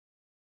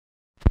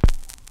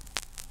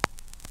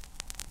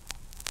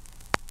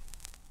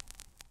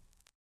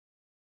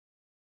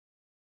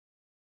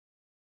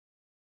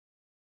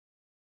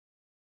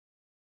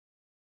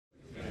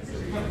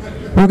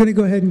We're going to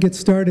go ahead and get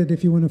started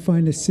if you want to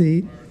find a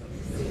seat.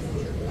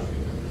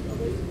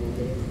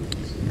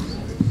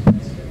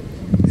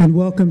 And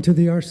welcome to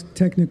the ARSC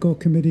Technical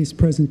Committee's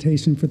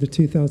presentation for the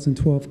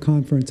 2012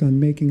 conference on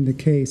making the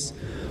case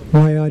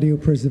why audio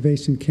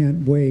preservation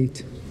can't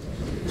wait.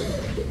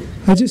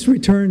 I just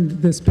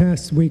returned this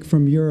past week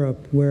from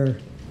Europe, where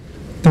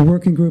the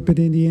working group at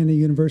Indiana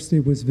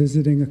University was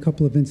visiting a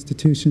couple of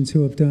institutions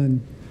who have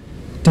done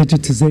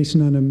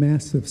digitization on a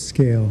massive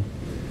scale,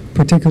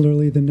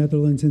 particularly the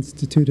Netherlands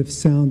Institute of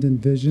Sound and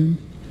Vision,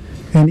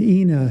 and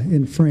INA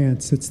in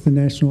France. It's the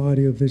National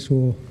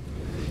Audiovisual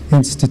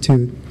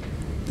Institute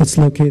that's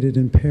located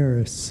in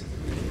Paris.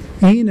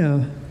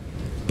 INA,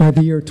 by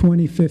the year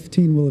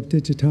 2015, will have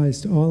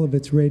digitized all of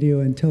its radio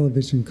and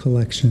television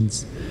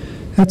collections.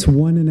 That's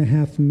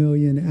 1.5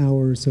 million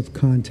hours of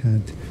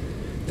content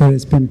that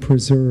has been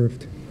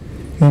preserved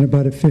in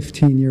about a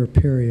 15-year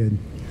period.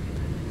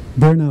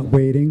 They're not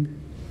waiting.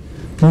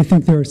 We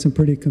think there are some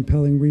pretty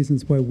compelling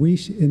reasons why we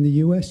in the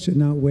U.S. should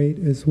not wait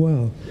as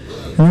well.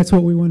 And that's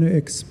what we want to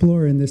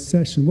explore in this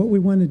session. What we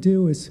want to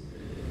do is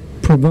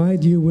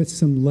provide you with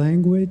some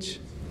language,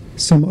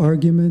 some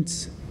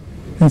arguments,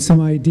 and some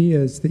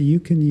ideas that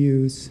you can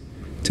use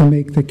to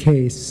make the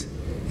case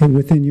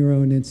within your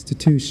own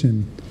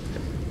institution,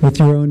 with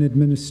your own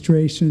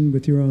administration,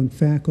 with your own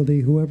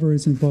faculty, whoever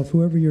is involved,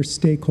 whoever your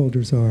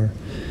stakeholders are.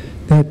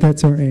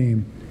 That's our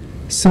aim.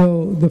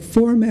 So the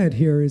format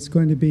here is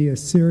going to be a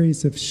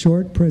series of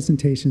short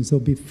presentations.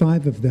 There'll be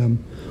 5 of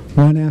them,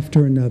 one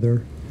after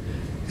another,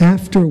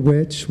 after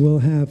which we'll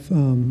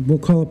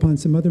call upon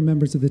some other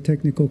members of the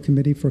technical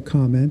committee for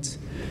comments,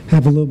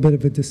 have a little bit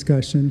of a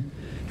discussion,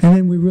 and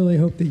then we really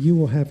hope that you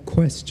will have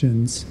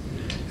questions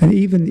and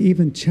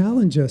even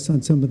challenge us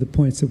on some of the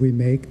points that we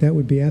make. That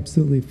would be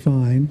absolutely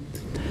fine.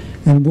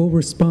 And we'll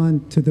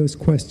respond to those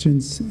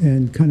questions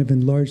and kind of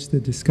enlarge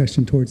the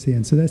discussion towards the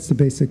end. So that's the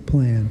basic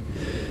plan.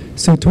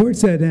 So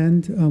towards that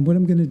end, what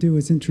I'm going to do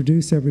is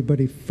introduce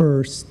everybody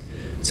first,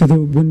 so that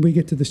when we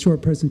get to the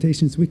short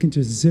presentations, we can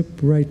just zip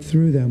right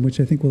through them, which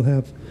I think will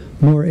have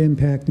more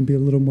impact and be a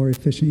little more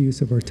efficient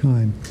use of our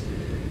time.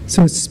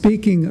 So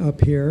speaking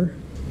up here,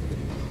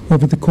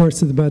 over the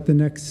course of about the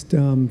next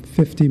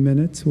 50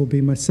 minutes, will be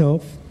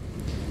myself.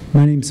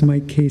 My name's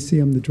Mike Casey.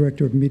 I'm the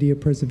Director of Media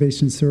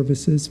Preservation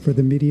Services for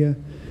the Media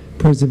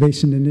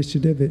Preservation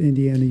Initiative at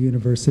Indiana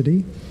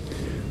University.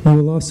 We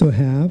will also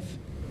have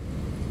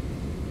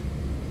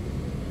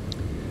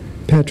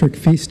Patrick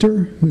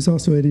Feaster, who's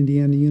also at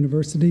Indiana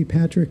University.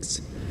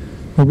 Patrick's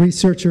a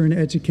researcher and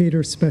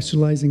educator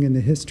specializing in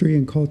the history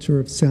and culture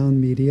of sound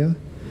media,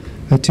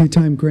 a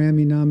 2-time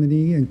Grammy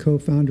nominee and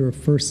co-founder of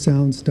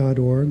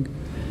firstsounds.org.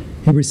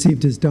 He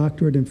received his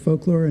doctorate in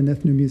folklore and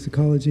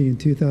ethnomusicology in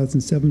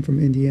 2007 from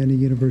Indiana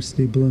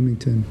University,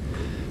 Bloomington,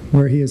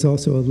 where he is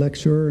also a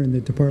lecturer in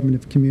the Department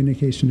of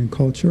Communication and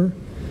Culture,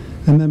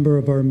 a member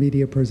of our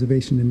Media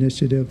Preservation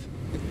Initiative,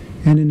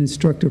 and an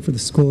instructor for the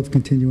School of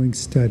Continuing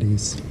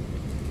Studies.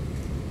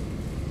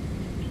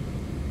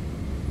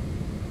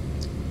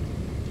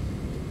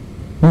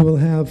 We will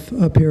have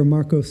up here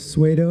Marco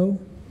Sueiro,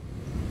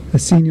 a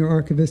senior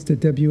archivist at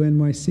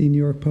WNYC New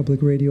York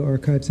Public Radio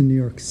Archives in New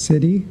York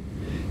City.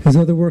 His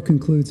other work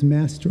includes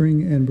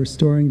mastering and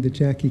restoring the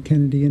Jackie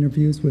Kennedy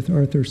interviews with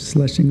Arthur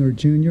Schlesinger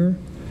Jr.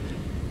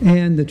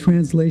 and the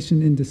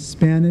translation into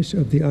Spanish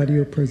of the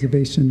audio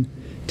preservation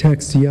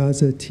text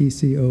Yaza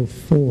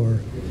TC04.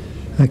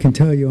 I can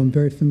tell you I'm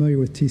very familiar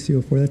with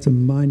TC04. That's a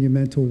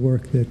monumental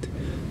work that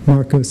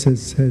Marcos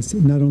has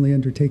not only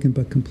undertaken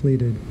but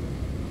completed.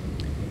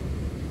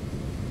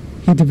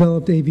 He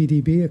developed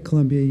AVDB at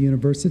Columbia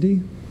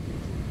University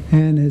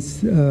and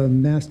has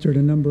mastered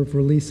a number of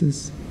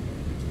releases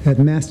at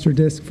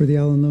Masterdisc for the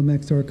Alan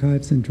Lomax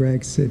Archives in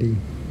Drag City.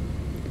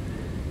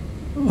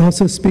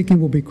 Also speaking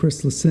will be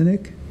Chris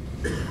Lacinak,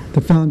 the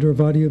founder of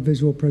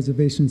Audiovisual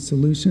Preservation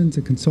Solutions,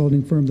 a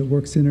consulting firm that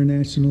works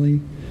internationally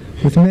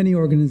with many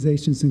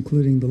organizations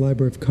including the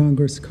Library of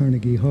Congress,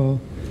 Carnegie Hall,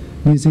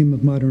 Museum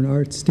of Modern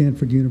Art,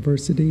 Stanford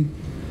University,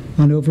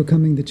 on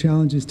overcoming the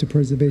challenges to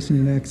preservation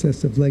and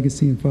access of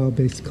legacy and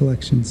file-based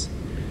collections.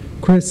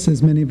 Chris,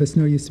 as many of us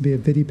know, used to be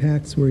at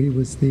Vidipax, where he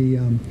was the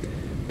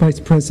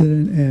Vice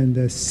President and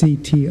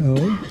CTO,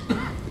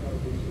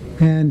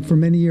 and for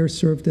many years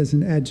served as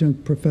an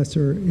adjunct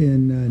professor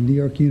in New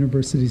York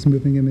University's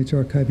Moving Image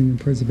Archiving and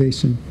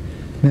Preservation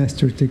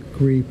Master's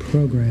Degree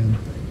Program.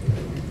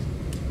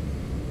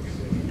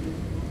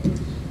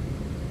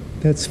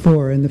 That's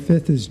 4. And the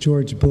 5th is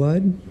George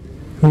Blood,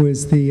 who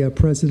is the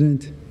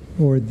president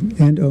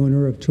and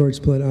owner of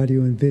George Blood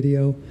Audio and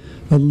Video,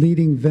 a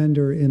leading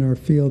vendor in our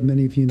field.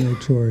 Many of you know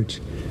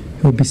George.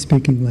 He'll be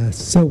speaking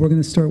last. So we're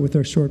going to start with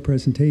our short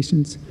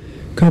presentations,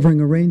 covering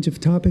a range of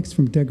topics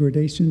from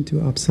degradation to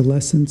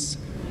obsolescence,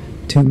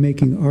 to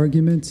making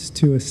arguments,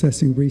 to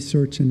assessing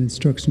research and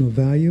instructional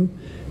value,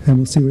 and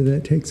we'll see where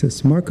that takes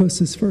us.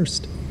 Marcos is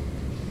first.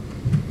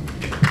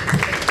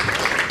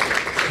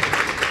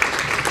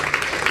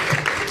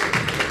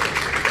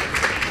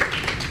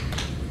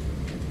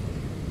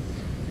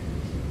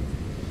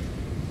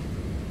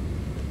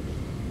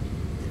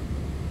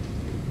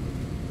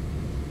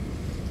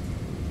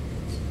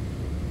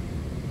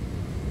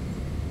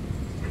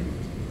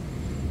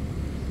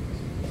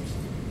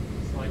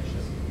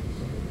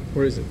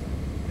 Where is it?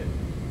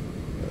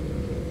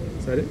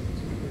 Is that it?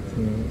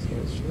 No, it's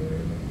not sure.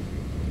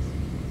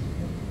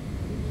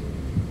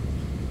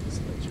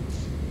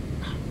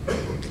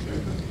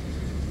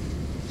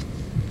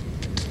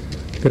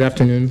 Good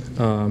afternoon,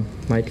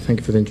 Mike.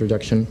 Thank you for the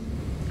introduction.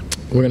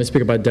 We're going to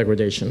speak about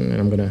degradation,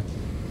 and I'm going to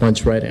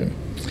launch right in.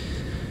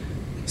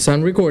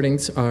 Sound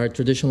recordings are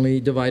traditionally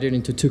divided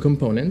into two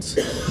components: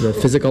 the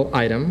physical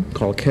item,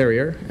 called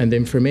carrier, and the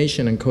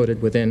information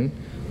encoded within,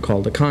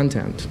 called the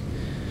content.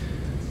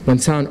 When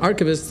sound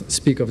archivists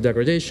speak of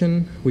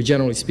degradation, we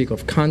generally speak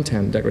of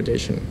content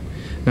degradation.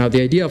 Now,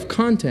 the idea of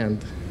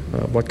content,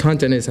 what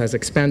content is, has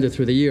expanded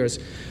through the years,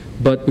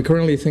 but we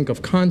currently think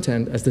of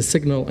content as the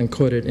signal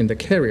encoded in the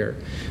carrier,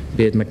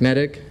 be it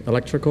magnetic,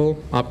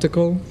 electrical,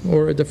 optical,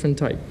 or a different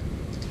type.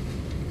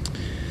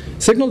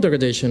 Signal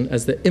degradation,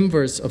 as the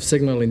inverse of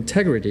signal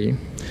integrity,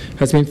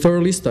 has been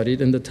thoroughly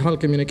studied in the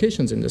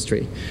telecommunications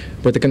industry,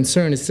 where the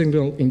concern is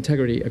signal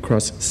integrity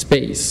across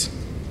space.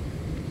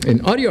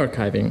 In audio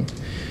archiving,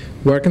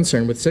 we are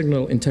concerned with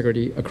signal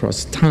integrity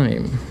across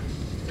time.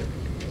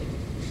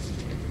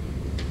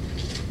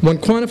 When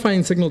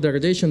quantifying signal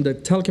degradation, the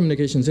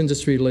telecommunications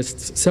industry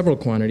lists several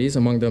quantities,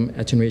 among them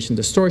attenuation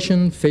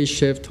distortion, phase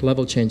shift,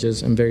 level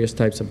changes, and various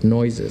types of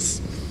noises.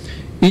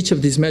 Each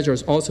of these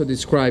measures also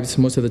describes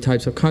most of the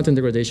types of content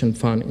degradation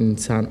found in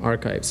sound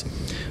archives.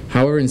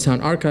 However, in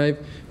sound archive,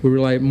 we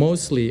rely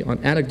mostly on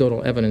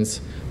anecdotal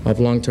evidence of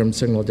long-term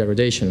signal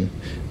degradation.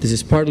 This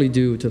is partly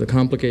due to the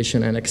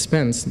complication and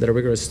expense that a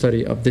rigorous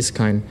study of this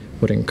kind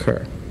would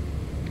incur.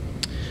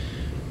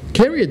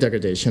 Carrier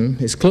degradation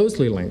is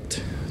closely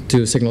linked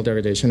to signal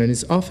degradation, and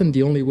is often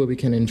the only way we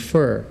can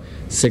infer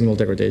signal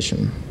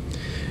degradation.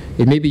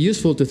 It may be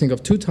useful to think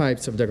of two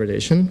types of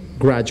degradation: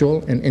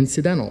 gradual and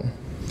incidental.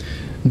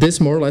 This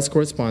more or less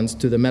corresponds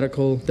to the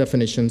medical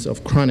definitions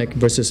of chronic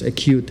versus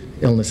acute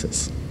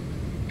illnesses.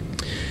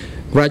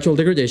 Gradual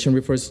degradation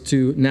refers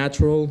to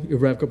natural,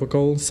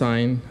 irrevocable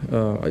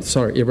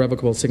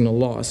signal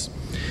loss.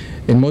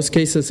 In most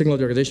cases, signal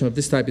degradation of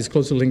this type is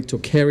closely linked to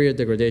carrier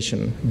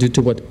degradation due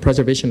to what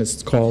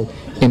preservationists call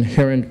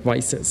inherent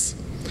vices.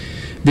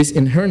 These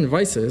inherent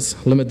vices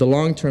limit the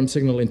long-term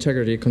signal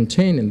integrity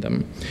contained in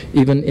them,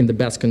 even in the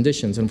best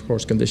conditions, and of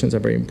course conditions are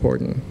very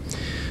important.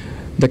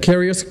 The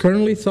carriers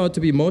currently thought to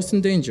be most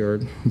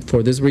endangered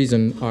for this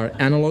reason are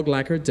analog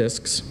lacquer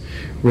discs,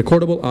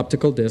 recordable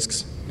optical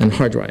discs, and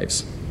hard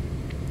drives.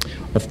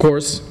 Of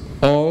course,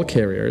 all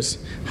carriers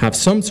have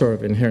some sort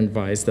of inherent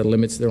vice that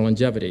limits their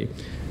longevity.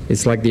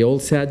 It's like the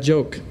old sad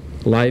joke,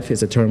 life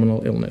is a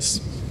terminal illness.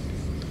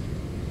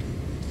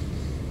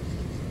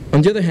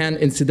 On the other hand,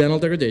 incidental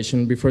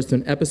degradation refers to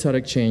an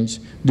episodic change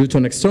due to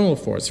an external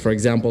force. For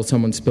example,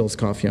 someone spills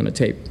coffee on a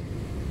tape.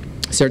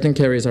 Certain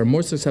carriers are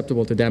more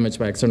susceptible to damage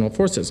by external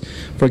forces.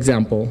 For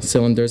example,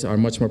 cylinders are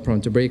much more prone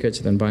to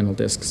breakage than vinyl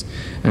discs,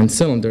 and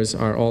cylinders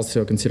are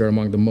also considered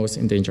among the most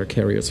endangered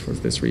carriers for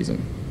this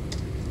reason.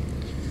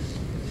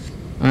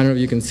 I don't know if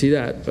you can see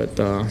that, but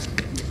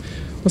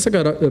let's talk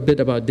a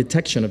bit about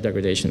detection of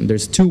degradation.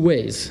 There's two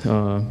ways,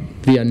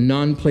 via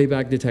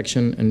non-playback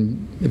detection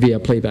and via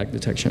playback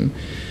detection.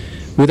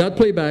 Without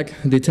playback,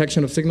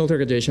 detection of signal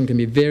degradation can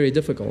be very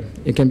difficult.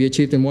 It can be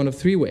achieved in one of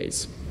three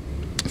ways: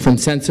 from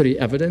sensory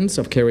evidence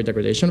of carrier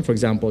degradation, for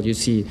example, you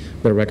see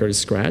the record is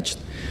scratched;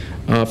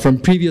 from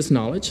previous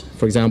knowledge,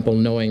 for example,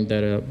 knowing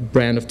that a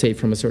brand of tape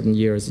from a certain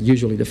year is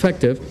usually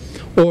defective;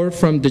 or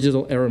from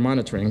digital error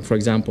monitoring, for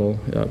example,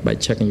 by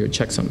checking your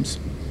checksums.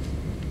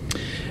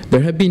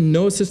 There have been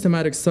no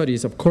systematic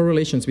studies of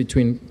correlations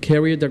between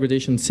carrier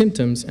degradation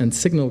symptoms and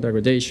signal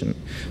degradation,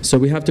 so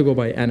we have to go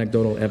by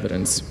anecdotal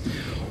evidence.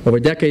 Over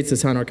decades, the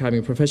sound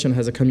archiving profession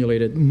has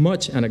accumulated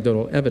much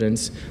anecdotal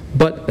evidence,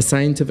 but a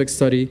scientific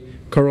study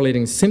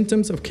correlating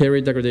symptoms of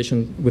carrier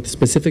degradation with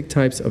specific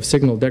types of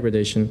signal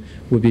degradation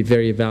would be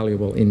very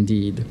valuable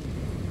indeed.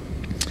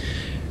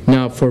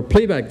 Now, for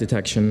playback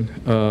detection,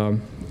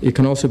 it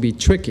can also be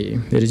tricky.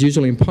 It is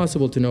usually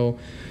impossible to know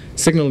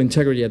signal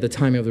integrity at the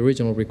time of the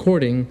original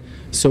recording,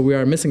 so we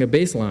are missing a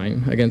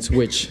baseline against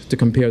which to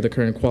compare the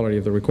current quality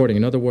of the recording.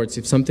 In other words,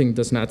 if something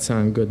does not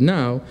sound good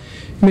now,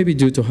 it may be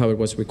due to how it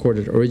was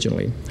recorded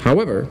originally.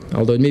 However,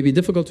 although it may be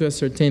difficult to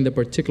ascertain the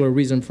particular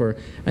reason for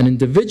an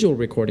individual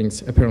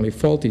recording's apparently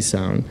faulty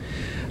sound,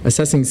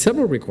 assessing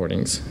several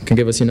recordings can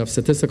give us enough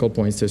statistical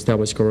points to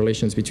establish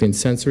correlations between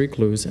sensory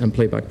clues and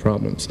playback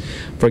problems.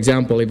 For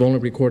example, if only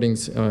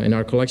recordings in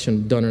our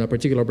collection done on a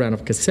particular brand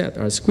of cassette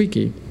are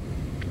squeaky,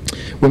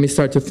 we may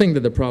start to think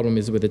that the problem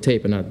is with the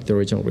tape and not the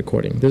original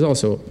recording. There's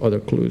also other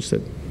clues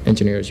that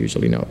engineers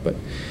usually know, but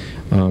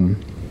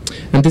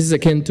and this is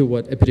akin to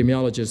what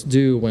epidemiologists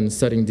do when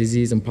studying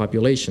disease in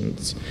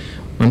populations.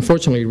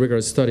 Unfortunately,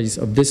 rigorous studies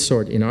of this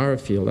sort in our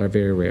field are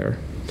very rare.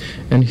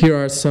 And here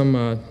are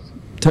some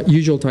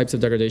usual types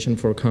of degradation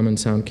for common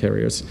sound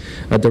carriers.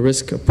 At the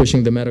risk of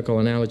pushing the medical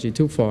analogy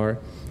too far,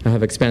 I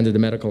have expanded the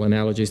medical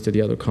analogies to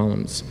the other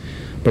columns.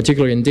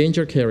 Particularly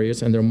endangered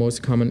carriers and their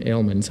most common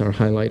ailments are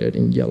highlighted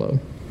in yellow.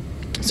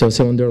 So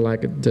cylinder,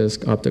 lacquer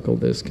disc, optical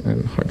disc,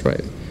 and hard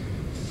drive.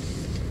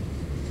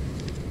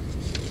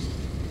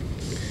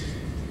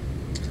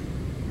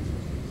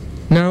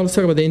 Now let's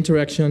talk about the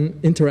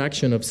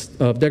interaction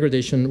of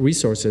degradation,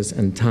 resources,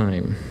 and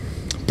time.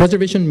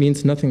 Preservation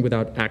means nothing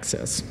without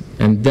access,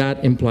 and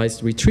that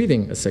implies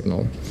retrieving a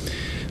signal.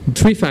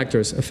 Three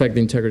factors affect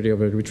the integrity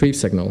of a retrieved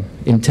signal: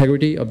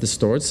 integrity of the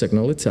stored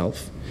signal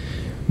itself,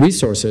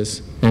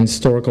 resources, and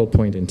historical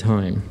point in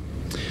time.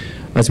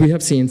 As we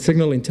have seen,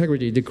 signal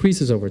integrity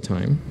decreases over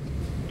time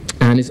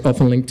and is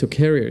often linked to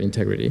carrier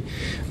integrity.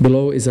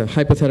 Below is a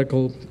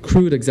hypothetical,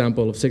 crude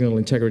example of signal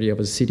integrity of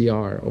a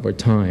CDR over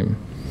time,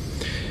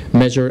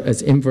 measured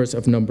as inverse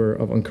of number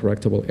of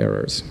uncorrectable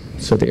errors.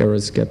 So the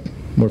errors get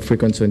more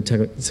frequent, so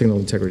signal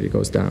integrity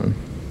goes down.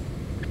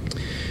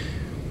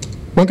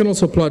 One can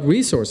also plot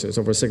resources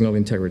over signal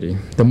integrity.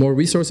 The more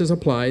resources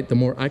applied, the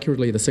more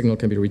accurately the signal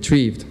can be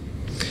retrieved.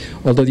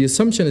 Although the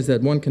assumption is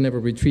that one can never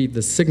retrieve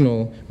the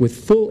signal with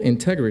full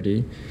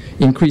integrity,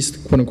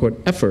 increased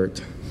quote-unquote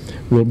effort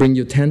will bring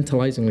you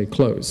tantalizingly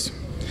close.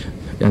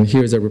 And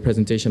here's a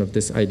representation of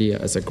this idea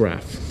as a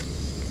graph.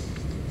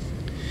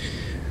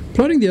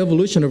 Plotting the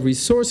evolution of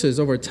resources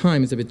over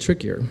time is a bit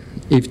trickier.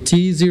 If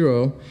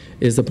T0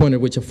 is the point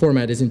at which a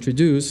format is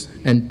introduced,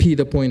 and P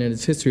the point in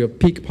its history of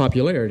peak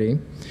popularity,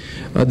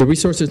 the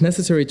resources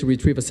necessary to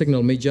retrieve a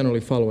signal may generally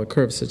follow a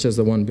curve such as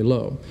the one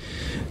below.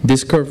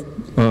 This curve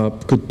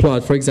could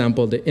plot, for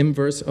example, the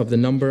inverse of the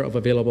number of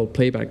available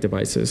playback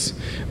devices,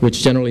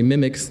 which generally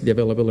mimics the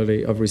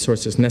availability of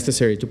resources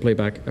necessary to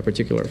playback a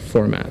particular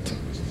format.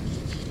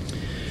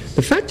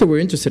 The factor we're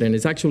interested in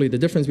is actually the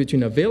difference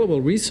between available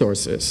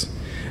resources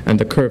and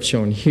the curve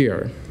shown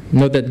here.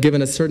 Note that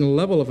given a certain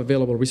level of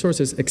available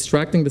resources,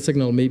 extracting the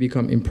signal may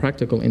become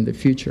impractical in the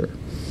future.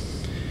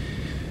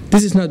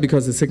 This is not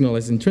because the signal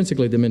is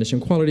intrinsically diminished in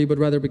quality, but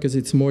rather because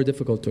it's more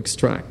difficult to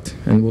extract.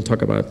 And we'll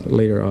talk about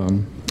later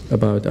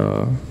about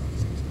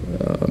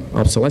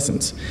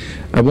obsolescence.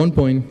 At one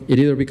point, it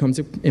either becomes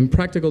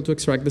impractical to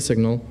extract the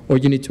signal, or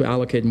you need to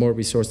allocate more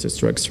resources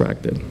to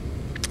extract it.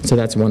 So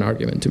that's one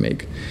argument to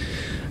make.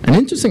 An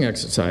interesting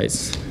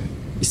exercise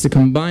is to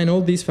combine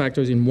all these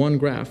factors in one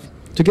graph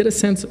to get a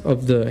sense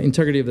of the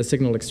integrity of the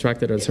signal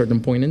extracted at a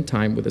certain point in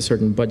time with a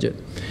certain budget.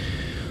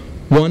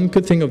 One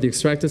could think of the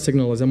extracted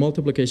signal as a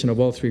multiplication of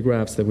all three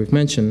graphs that we've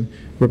mentioned,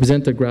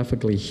 represented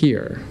graphically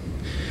here.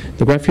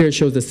 The graph here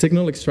shows the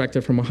signal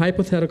extracted from a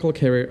hypothetical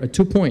carrier at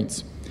 2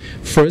 points.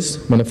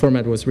 First, when the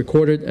format was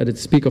recorded at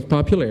its peak of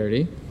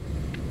popularity,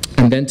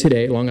 and then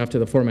today, long after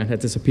the format had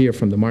disappeared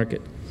from the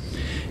market.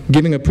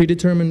 Giving a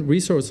predetermined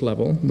resource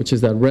level, which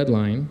is that red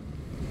line,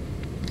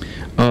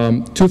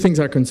 two things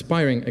are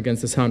conspiring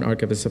against the sound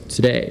archivists of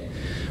today.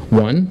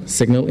 One,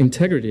 signal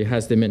integrity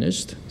has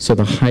diminished, so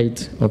the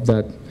height of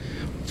that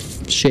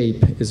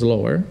shape is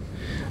lower,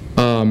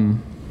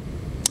 and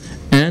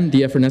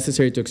the effort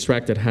necessary to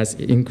extract it has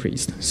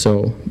increased,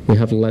 so we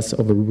have less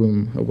of a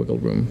wiggle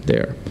room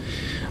there.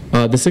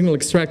 The signal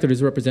extracted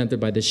is represented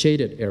by the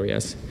shaded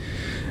areas.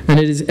 And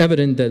it is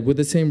evident that with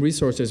the same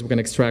resources, we can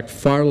extract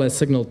far less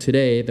signal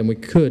today than we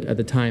could at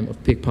the time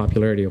of peak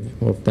popularity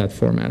of that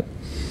format.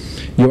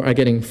 You are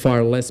getting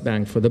far less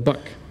bang for the buck.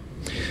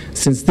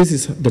 Since this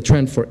is the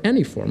trend for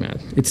any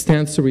format, it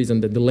stands to reason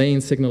that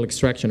delaying signal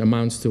extraction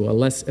amounts to a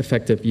less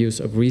effective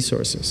use of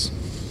resources.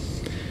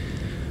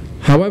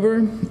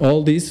 However,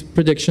 all these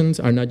predictions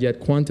are not yet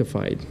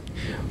quantified.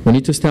 We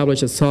need to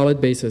establish a solid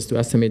basis to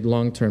estimate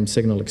long-term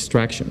signal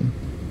extraction.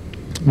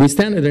 We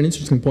stand at an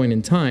interesting point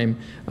in time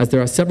as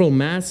there are several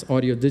mass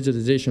audio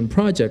digitization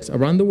projects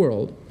around the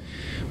world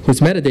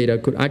whose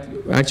metadata could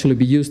actually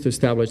be used to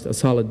establish a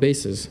solid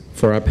basis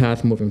for our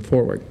path moving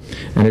forward.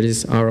 And it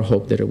is our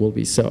hope that it will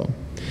be so.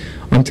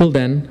 Until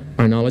then,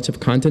 our knowledge of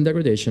content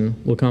degradation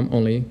will come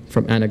only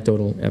from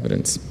anecdotal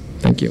evidence.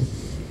 Thank you.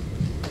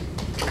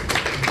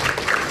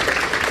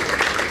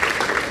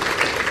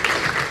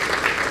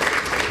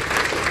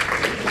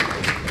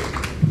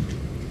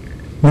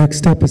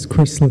 Next up is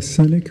Chris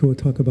Lacinak, who will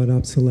talk about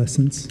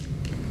obsolescence.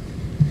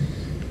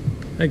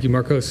 Thank you,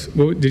 Marcos.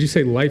 Did you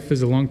say life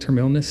is a long-term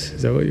illness?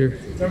 Is that what you're?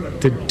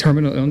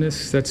 Terminal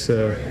illness? That's.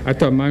 I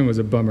thought mine was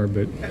a bummer,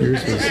 but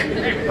yours was.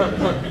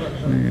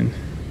 Man.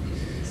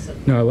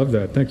 No, I love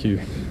that. Thank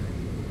you.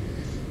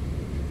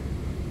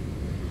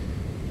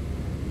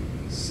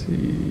 Let's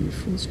see,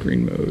 full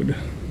screen mode.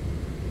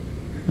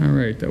 All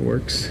right, that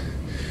works.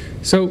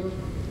 So,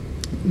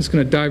 I'm just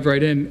going to dive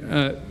right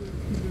in.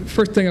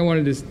 First thing I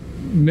wanted to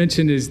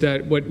mention is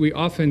that what we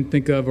often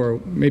think of, or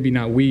maybe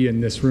not we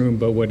in this room,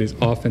 but what is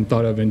often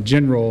thought of in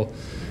general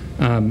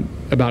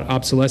about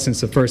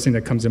obsolescence, the first thing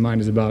that comes to mind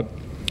is about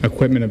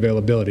equipment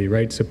availability,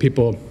 right? So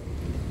people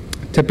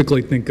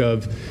typically think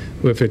of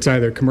if it's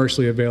either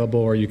commercially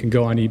available or you can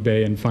go on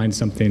eBay and find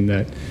something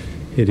that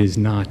it is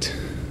not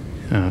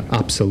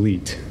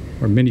obsolete,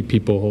 or many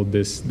people hold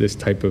this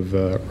type of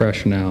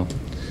rationale.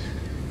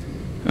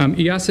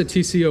 ARSC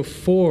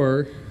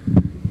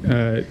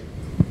TC04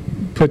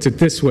 puts it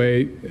this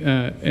way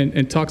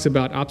and talks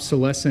about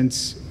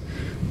obsolescence,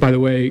 by the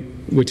way,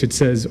 which it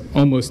says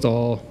almost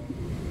all,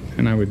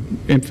 and I would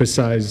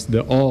emphasize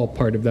the all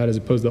part of that as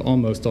opposed to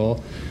almost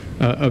all,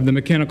 of the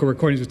mechanical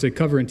recordings which they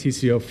cover in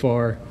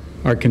TC04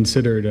 are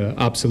considered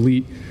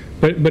obsolete.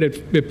 But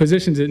it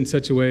positions it in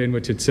such a way in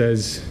which it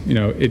says,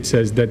 it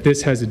says that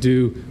this has to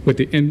do with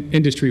the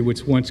industry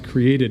which once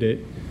created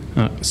it,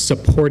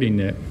 supporting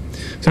it.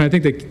 So I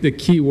think the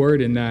key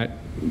word in that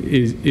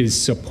is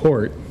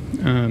support.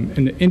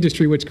 And the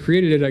industry which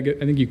created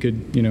it, I think you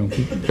could,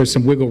 there's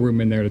some wiggle room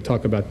in there to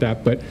talk about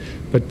that. But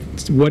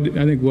what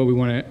I think what we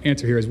want to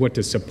answer here is, what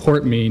does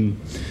support mean?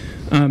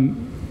 I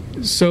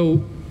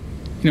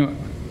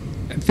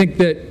think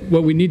that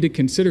what we need to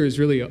consider is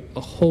really a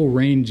whole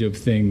range of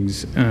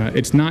things.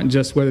 It's not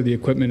just whether the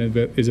equipment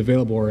is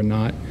available or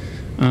not.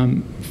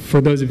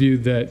 For those of you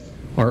that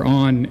are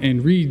on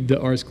and read the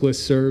ARSC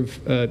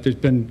listserv, there's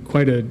been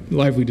quite a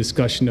lively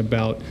discussion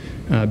about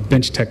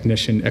bench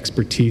technician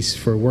expertise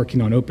for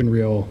working on open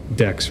reel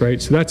decks,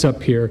 right? So that's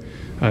up here,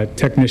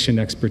 technician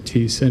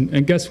expertise.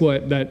 And guess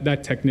what?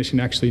 That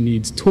technician actually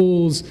needs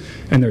tools,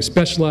 and they're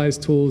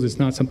specialized tools. It's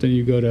not something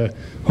you go to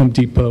Home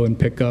Depot and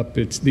pick up.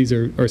 These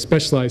are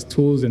specialized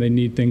tools, and they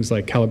need things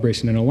like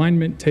calibration and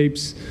alignment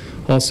tapes,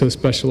 also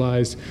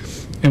specialized.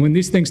 And when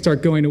these things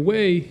start going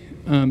away,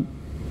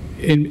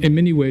 in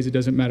many ways, it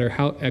doesn't matter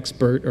how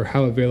expert or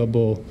how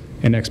available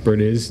an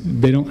expert is.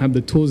 They don't have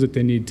the tools that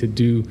they need to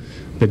do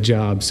the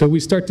job. So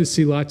we start to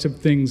see lots of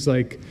things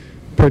like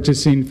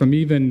purchasing from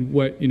even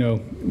what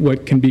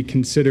can be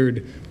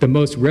considered the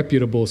most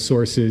reputable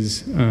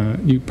sources,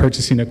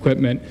 purchasing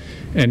equipment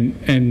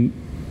and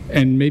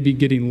maybe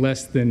getting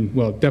less than,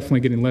 well, definitely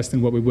getting less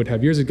than what we would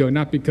have years ago,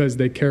 not because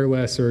they care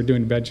less or are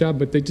doing a bad job,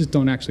 but they just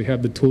don't actually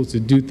have the tools to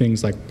do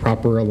things like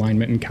proper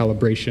alignment and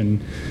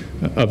calibration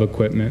of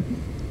equipment.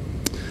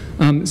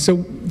 So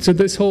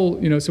this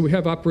whole, so we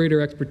have operator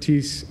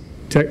expertise,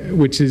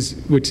 which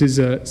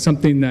is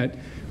something that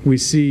we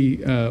see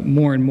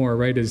more and more,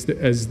 right?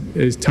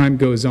 As time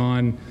goes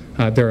on,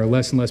 there are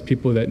less and less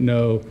people that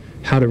know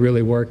how to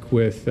really work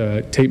with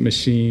tape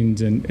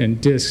machines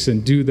and discs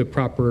and do the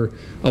proper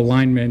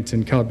alignment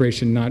and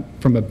calibration, not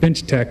from a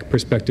bench tech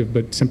perspective,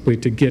 but simply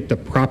to get the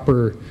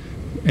proper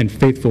and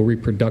faithful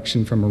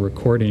reproduction from a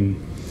recording.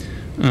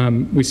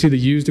 We see the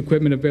used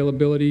equipment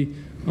availability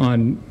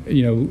on,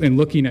 and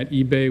looking at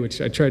eBay,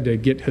 which I tried to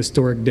get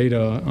historic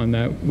data on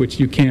that, which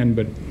you can,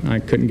 but I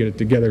couldn't get it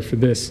together for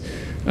this.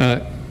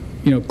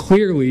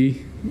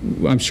 Clearly,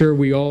 I'm sure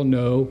we all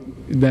know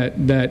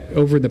that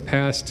over the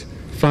past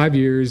 5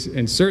 years,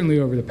 and certainly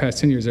over the past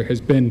 10 years, there has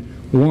been,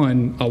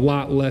 one, a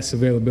lot less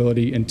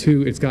availability, and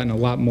two, it's gotten a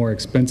lot more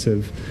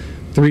expensive.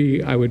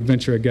 Three, I would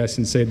venture a guess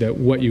and say that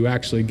what you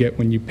actually get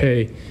when you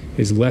pay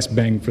is less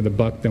bang for the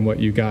buck than what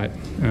you got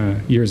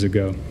years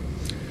ago.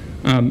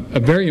 A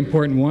very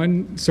important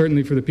one,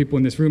 certainly for the people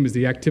in this room, is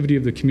the activity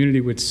of the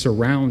community which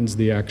surrounds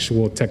the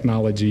actual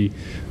technology.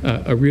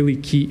 A really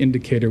key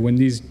indicator when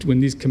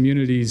these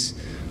communities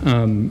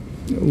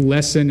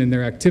lessen in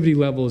their activity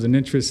levels and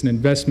interest and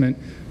investment,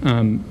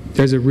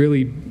 there's a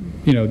really,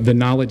 the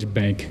knowledge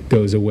bank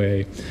goes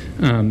away.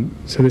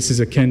 So this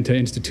is akin to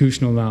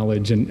institutional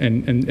knowledge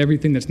and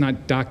everything that's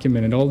not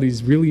documented, all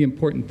these really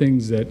important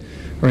things that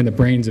are in the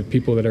brains of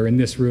people that are in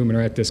this room and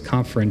are at this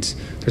conference.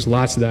 There's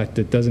lots of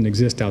that doesn't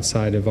exist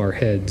outside of our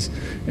heads.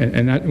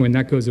 And that, when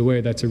that goes away,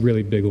 that's a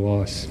really big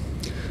loss.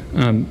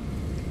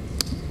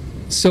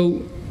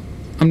 So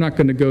I'm not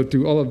going to go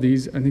through all of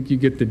these. I think you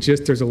get the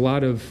gist. There's a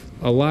lot of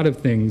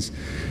things.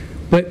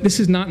 But this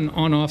is not an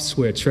on-off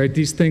switch, right?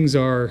 These things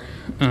are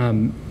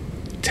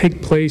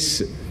take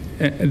place,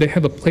 they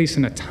have a place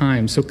and a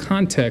time. So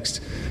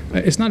context,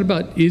 it's not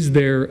about, is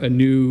there a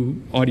new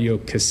audio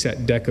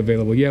cassette deck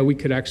available? Yeah, we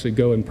could actually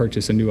go and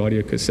purchase a new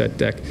audio cassette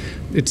deck.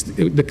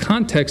 The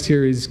context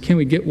here is, can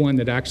we get one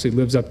that actually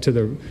lives up to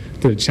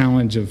the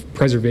challenge of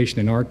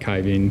preservation and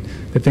archiving,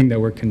 the thing that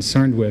we're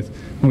concerned with.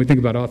 When we think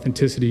about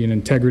authenticity and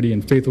integrity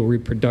and faithful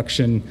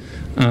reproduction,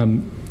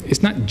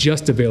 it's not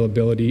just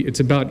availability, it's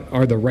about,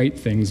 are the right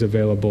things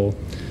available?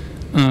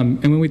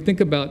 And when we think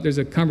about, there's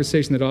a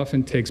conversation that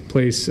often takes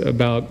place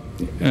about,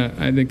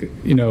 I think,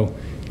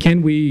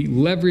 can we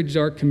leverage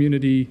our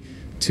community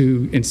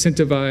to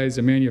incentivize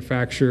a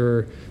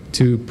manufacturer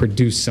to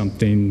produce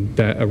something,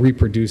 that a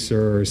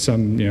reproducer or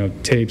some,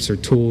 tapes or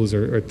tools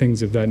or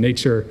things of that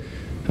nature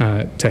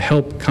to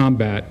help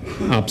combat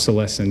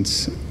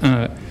obsolescence?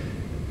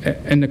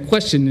 And the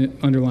question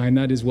underlying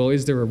that is, well,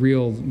 is there a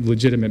real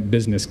legitimate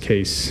business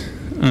case?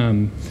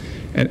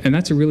 And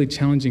that's a really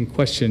challenging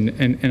question.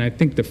 And I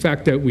think the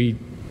fact that we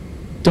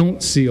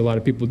don't see a lot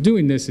of people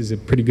doing this is a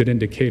pretty good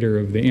indicator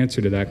of the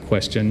answer to that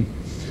question.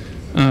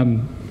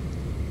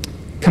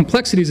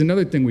 Complexity is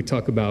another thing we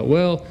talk about.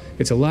 Well,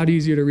 it's a lot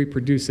easier to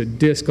reproduce a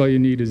disc. All you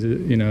need is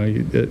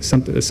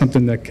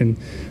something that can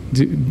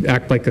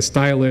act like a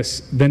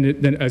stylus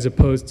than as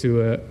opposed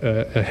to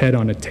a head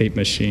on a tape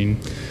machine.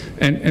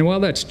 And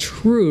while that's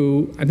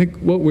true, I think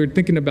what we're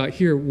thinking about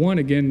here, one,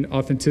 again,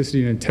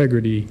 authenticity and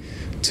integrity.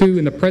 Two,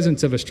 in the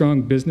presence of a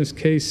strong business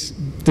case,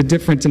 the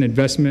difference in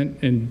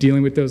investment in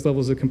dealing with those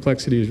levels of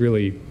complexity is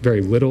really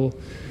very little.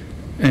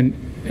 And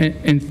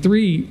And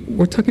three,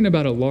 we're talking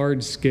about a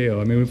large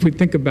scale. I mean, if we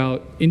think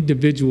about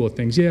individual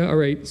things, yeah, all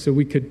right, so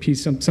we could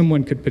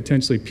someone could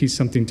potentially piece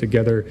something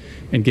together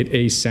and get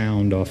a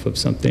sound off of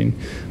something.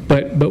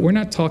 But we're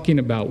not talking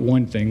about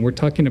one thing. We're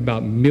talking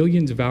about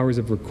millions of hours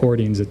of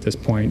recordings at this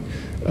point,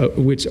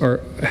 which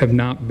have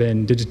not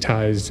been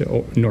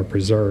digitized nor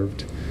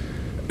preserved.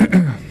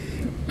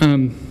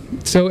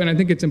 And I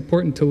think it's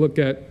important to look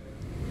at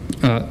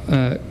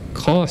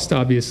cost,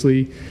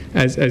 obviously.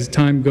 As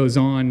time goes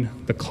on,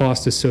 the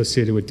cost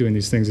associated with doing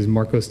these things, as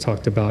Marcos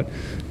talked about,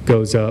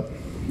 goes up.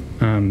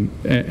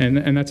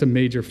 And that's a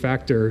major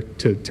factor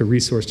to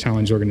resource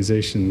challenge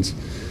organizations.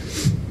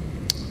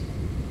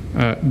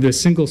 The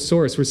single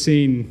source, we're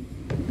seeing,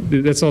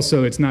 that's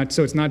also, it's not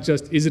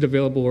just is it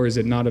available or is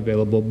it not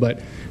available,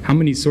 but how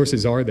many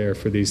sources are there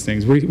for these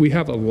things? We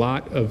have a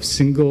lot of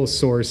single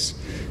source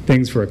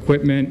things for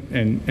equipment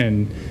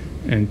and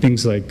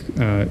things like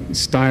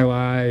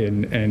styli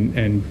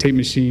and tape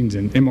machines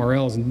and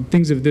MRLs and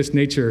things of this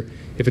nature.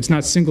 If it's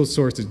not single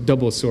source, it's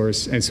double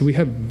source. And so we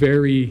have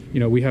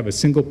we have a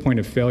single point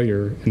of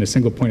failure and a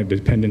single point of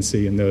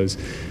dependency in those.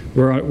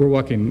 We're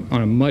walking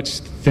on a much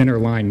thinner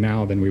line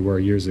now than we were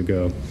years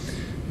ago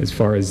as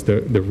far as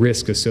the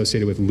risk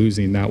associated with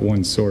losing that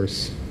one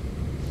source.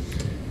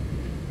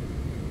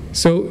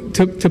 So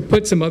to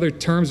put some other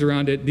terms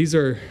around it,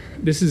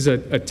 this is a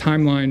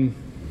timeline,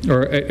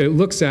 or it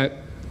looks at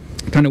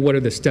kind of what are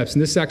the steps.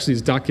 And this actually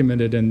is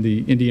documented in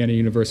the Indiana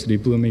University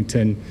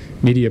Bloomington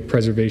Media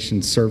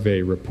Preservation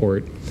Survey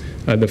report,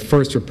 the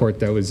first report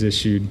that was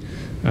issued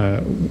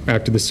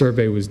after the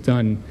survey was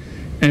done.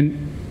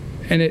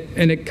 And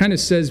it kind of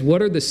says,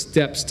 what are the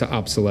steps to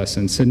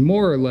obsolescence? And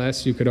more or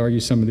less, you could argue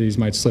some of these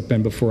might slip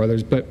in before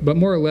others, but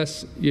more or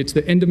less, it's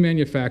the end of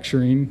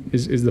manufacturing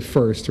is the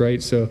first,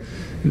 right? So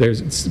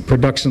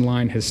production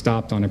line has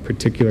stopped on a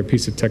particular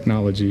piece of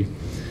technology.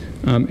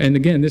 And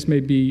again, this may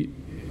be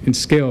in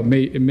scale,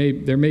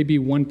 there may be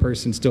one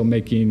person still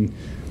making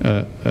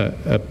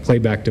a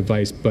playback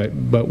device, but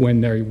when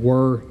there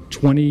were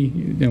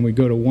 20 and we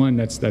go to one,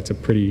 that's a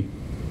pretty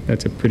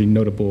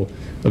notable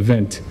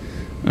event.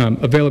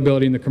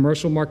 Availability in the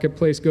commercial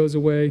marketplace goes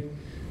away.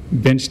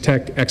 Bench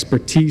tech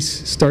expertise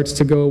starts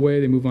to go away.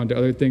 They move on to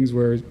other things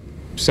where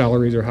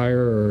salaries are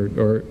higher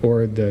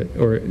or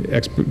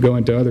go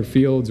into other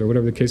fields or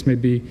whatever the case may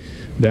be.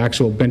 The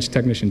actual bench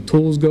technician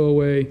tools go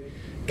away.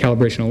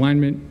 Calibration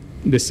alignment.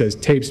 This says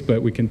tapes,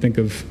 but we can think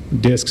of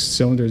discs,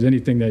 cylinders,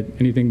 anything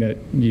that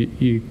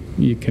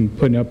you can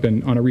put up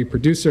on a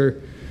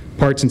reproducer.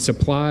 Parts and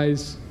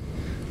supplies.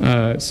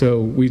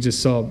 So we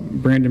just saw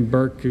Brandon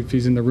Burke, if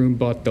he's in the room,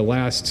 bought the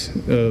last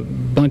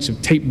bunch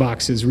of tape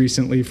boxes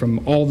recently from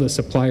all the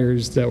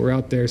suppliers that were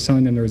out there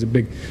selling them. There was a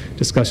big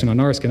discussion on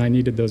ARSC, and I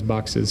needed those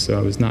boxes, so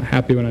I was not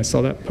happy when I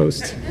saw that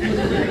post.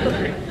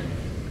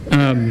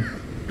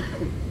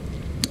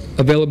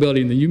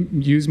 Availability in the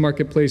used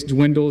marketplace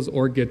dwindles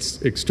or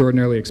gets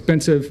extraordinarily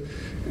expensive,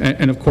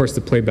 and of course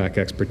the playback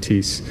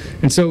expertise.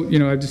 And so,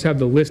 I just have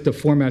the list of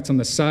formats on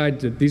the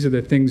side. These are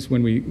the things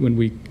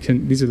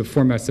these are the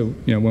formats that,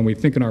 when we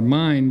think in our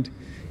mind,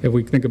 if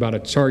we think about a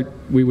chart,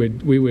 we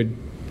would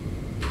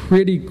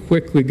pretty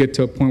quickly get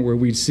to a point where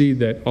we see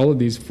that all of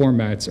these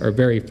formats are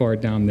very far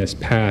down this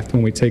path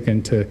when we take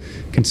into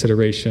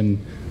consideration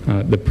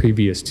the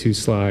previous two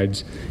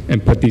slides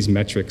and put these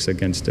metrics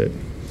against it.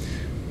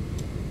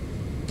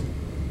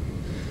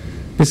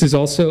 This is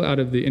also out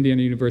of the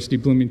Indiana University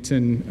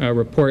Bloomington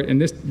report, and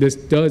this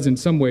does in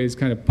some ways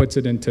kind of puts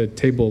it into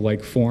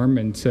table-like form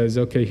and says,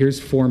 okay, here's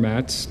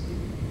formats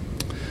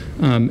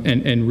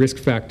and risk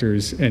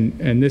factors,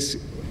 and this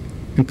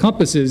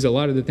encompasses a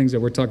lot of the things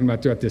that we're talking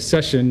about throughout this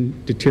session,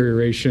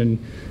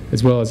 deterioration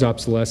as well as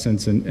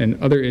obsolescence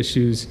and other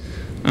issues.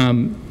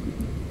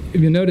 If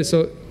you notice,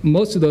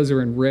 most of those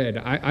are in red.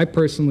 I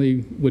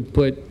personally would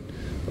put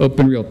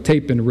open reel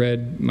tape in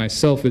red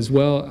myself as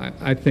well.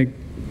 I think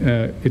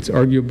it's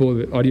arguable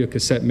that audio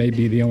cassette may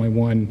be the only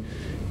one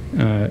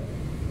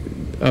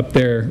up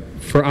there.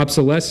 For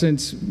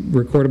obsolescence,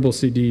 recordable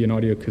CD and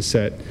audio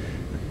cassette,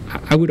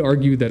 I would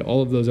argue that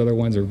all of those other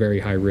ones are very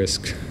high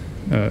risk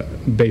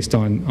based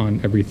on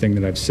everything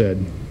that I've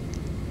said.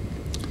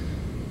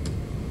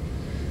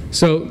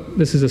 So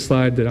this is a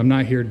slide that I'm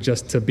not here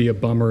just to be a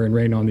bummer and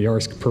rain on the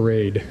ARSC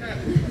parade.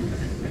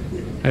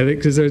 I think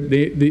because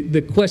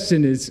the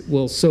question is,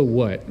 well, so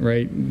what,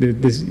 right?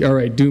 All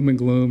right, doom and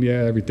gloom,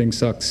 yeah, everything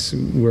sucks,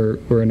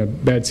 we're in a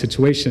bad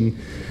situation.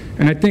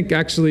 And I think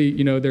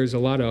actually, there's a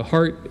lot of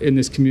heart in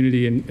this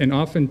community, and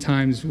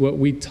oftentimes what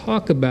we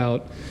talk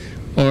about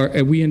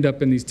and we end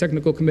up in these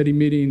technical committee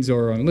meetings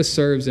or on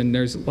listservs, and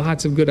there's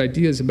lots of good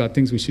ideas about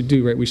things we should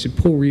do, right? We should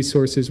pool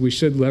resources, we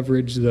should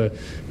leverage the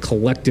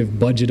collective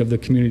budget of the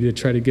community to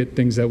try to get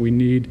things that we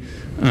need.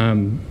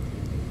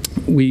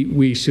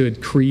 We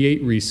should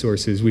create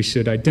resources. We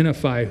should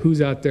identify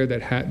who's out there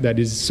that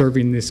is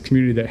serving this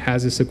community that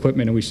has this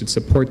equipment, and we should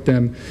support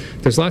them.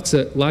 There's lots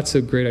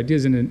of great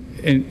ideas, and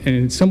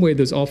in some way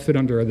those all fit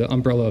under the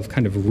umbrella of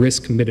kind of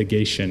risk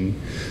mitigation.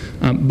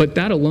 But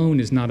that alone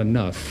is not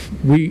enough.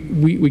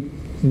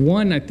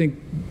 One, I think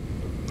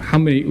how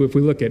many, if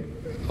we look at,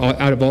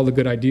 out of all the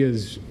good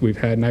ideas we've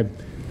had, and I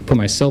put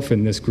myself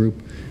in this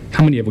group,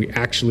 how many have we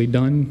actually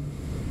done?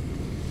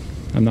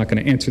 I'm not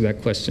going to answer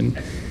that question.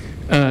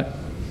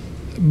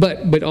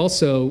 But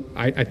also,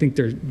 I think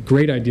they're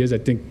great ideas. I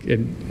think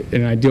in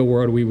an ideal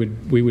world, we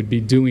would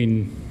be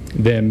doing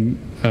them,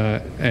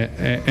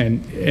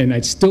 and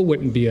it still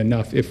wouldn't be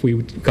enough if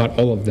we got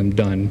all of them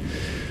done.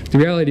 The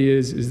reality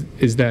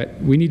is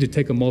that we need to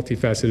take a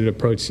multifaceted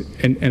approach,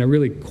 and a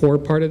really core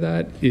part of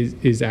that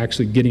is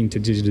actually getting to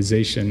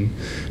digitization.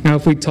 Now,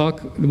 if we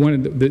talk, one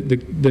of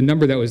the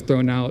number that was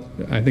thrown out,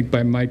 I think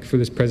by Mike for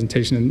this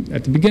presentation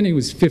at the beginning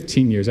was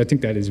 15 years. I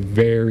think that is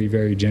very,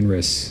 very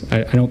generous.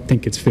 I don't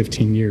think it's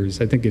 15 years.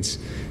 I think it's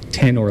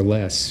 10 or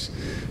less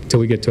till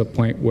we get to a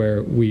point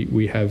where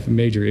we have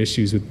major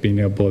issues with being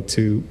able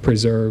to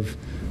preserve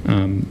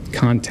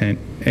content.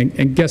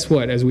 And guess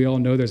what? As we all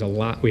know, there's a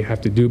lot we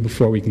have to do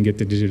before we can get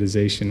to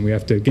digitization. We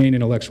have to gain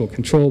intellectual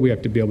control. We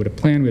have to be able to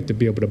plan. We have to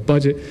be able to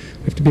budget.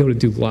 We have to be able to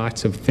do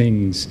lots of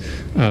things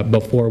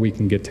before we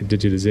can get to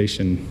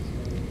digitization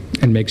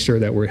and make sure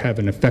that we have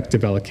an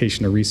effective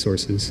allocation of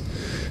resources.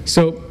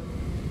 So,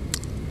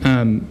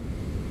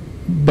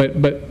 but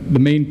the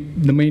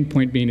main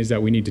point being is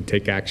that we need to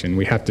take action.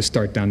 We have to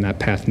start down that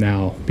path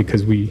now,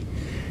 because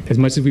as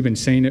much as we've been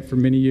saying it for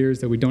many years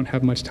that we don't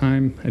have much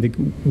time, I think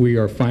we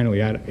are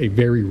finally at a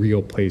very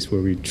real place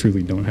where we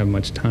truly don't have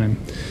much time.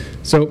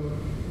 So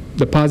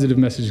the positive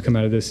message to come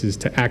out of this is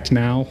to act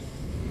now,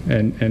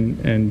 and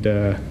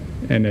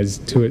as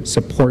to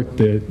support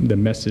the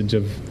message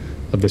of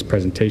this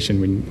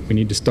presentation. We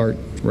need to start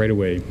right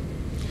away.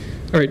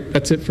 All right,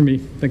 that's it for me.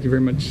 Thank you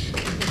very much.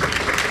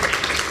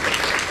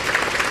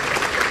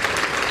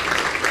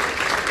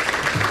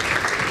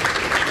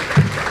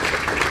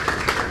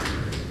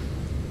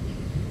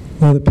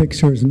 Well, the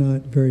picture is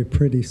not very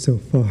pretty so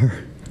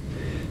far.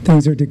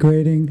 Things are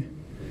degrading,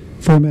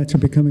 formats are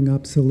becoming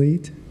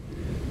obsolete,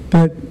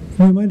 but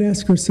we might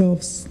ask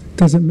ourselves,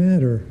 does it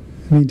matter?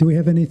 I mean, do we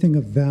have anything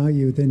of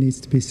value that needs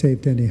to be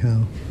saved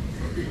anyhow?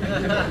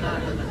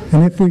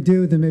 And if we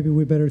do, then maybe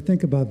we better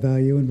think about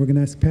value, and we're going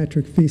to ask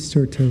Patrick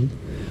Feaster to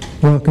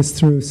walk us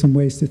through some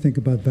ways to think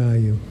about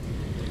value.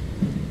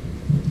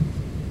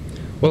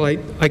 Well,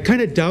 I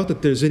kind of doubt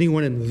that there's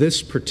anyone in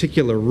this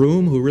particular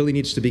room who really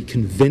needs to be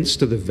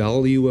convinced of the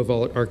value of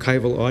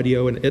archival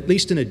audio, and at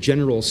least in a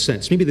general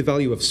sense. Maybe the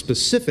value of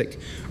specific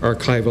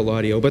archival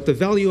audio, but the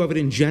value of it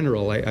in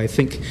general. I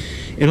think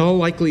in all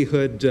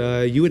likelihood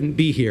you wouldn't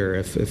be here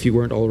if you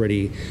weren't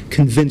already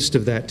convinced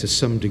of that to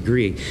some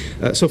degree.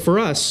 So for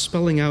us,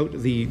 spelling out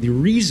the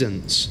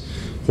reasons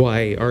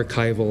why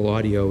archival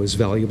audio is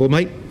valuable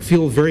might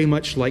feel very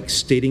much like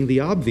stating the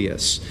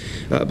obvious.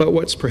 But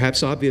what's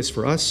perhaps obvious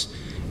for us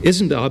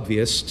isn't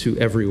obvious to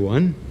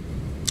everyone.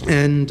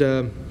 And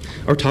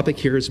our topic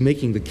here is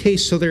making the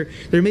case. So there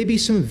may be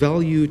some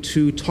value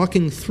to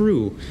talking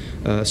through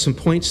some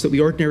points that we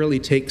ordinarily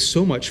take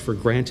so much for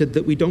granted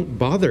that we don't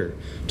bother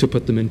to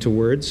put them into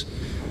words,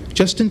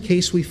 just in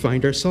case we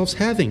find ourselves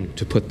having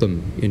to put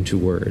them into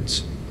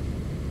words.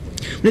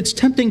 And it's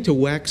tempting to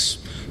wax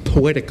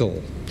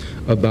poetical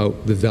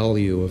about the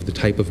value of the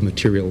type of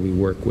material we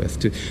work with,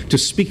 to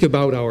speak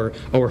about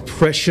our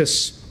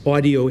precious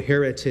audio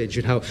heritage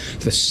and how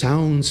the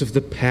sounds of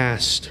the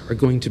past are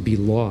going to be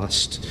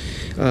lost.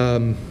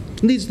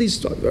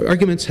 These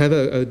arguments have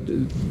a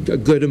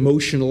good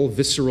emotional,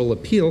 visceral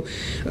appeal,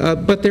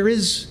 but there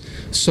is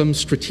some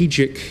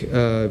strategic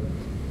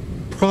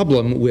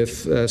problem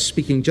with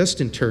speaking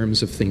just in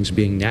terms of things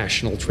being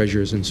national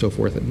treasures and so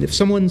forth. And if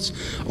someone's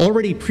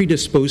already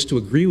predisposed to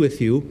agree with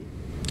you,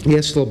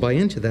 yes, they'll buy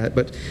into that,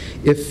 but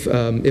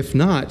if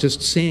not,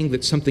 just saying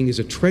that something is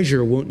a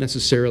treasure won't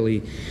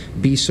necessarily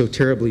be so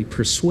terribly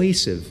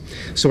persuasive.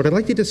 So what I'd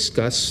like to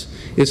discuss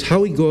is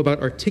how we go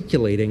about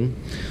articulating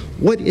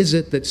what is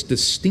it that's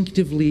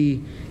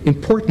distinctively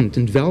important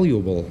and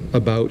valuable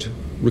about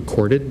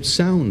recorded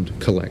sound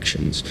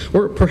collections,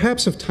 or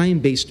perhaps of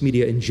time-based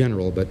media in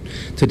general, but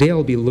today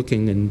I'll be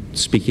looking and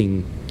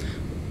speaking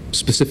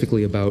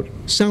specifically about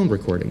sound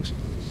recordings.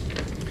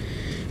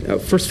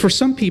 For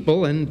some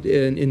people, and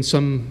in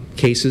some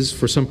cases,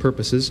 for some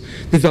purposes,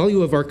 the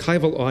value of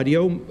archival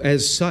audio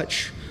as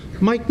such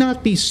might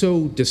not be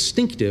so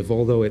distinctive,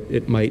 although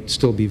it might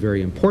still be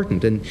very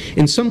important. And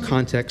in some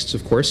contexts,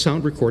 of course,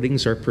 sound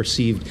recordings are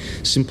perceived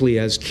simply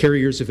as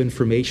carriers of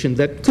information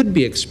that could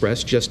be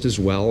expressed just as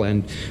well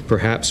and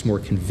perhaps more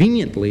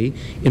conveniently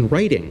in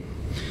writing.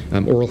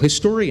 Oral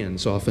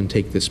historians often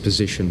take this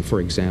position, for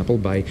example,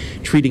 by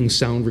treating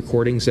sound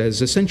recordings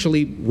as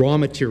essentially raw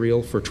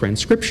material for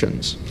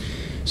transcriptions.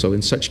 So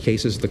in such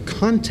cases, the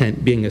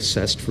content being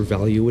assessed for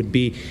value would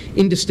be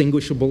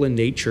indistinguishable in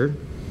nature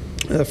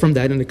from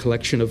that in a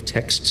collection of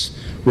texts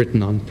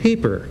written on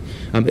paper.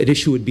 At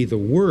issue would be the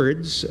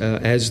words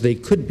as they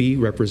could be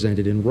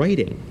represented in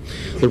writing.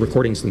 The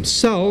recordings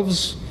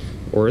themselves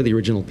or the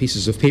original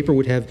pieces of paper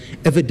would have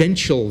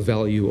evidential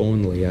value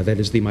only. That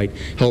is, they might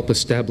help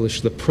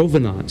establish the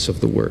provenance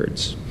of the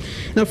words.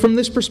 Now, from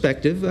this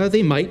perspective,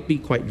 they might be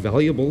quite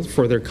valuable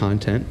for their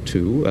content,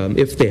 too,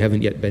 if they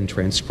haven't yet been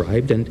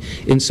transcribed, and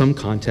in some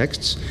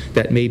contexts,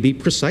 that may be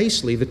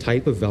precisely the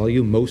type of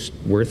value most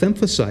worth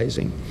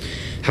emphasizing.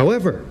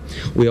 However,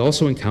 we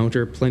also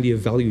encounter plenty of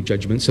value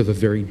judgments of a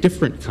very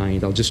different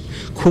kind. I'll just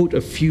quote a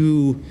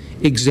few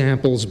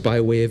examples by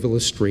way of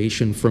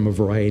illustration from a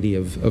variety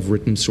of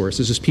written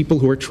sources as people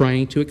who are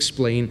trying to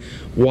explain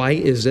why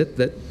is it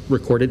that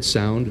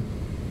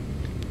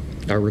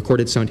our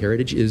recorded sound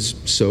heritage is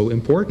so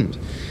important.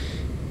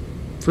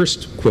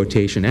 First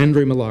quotation,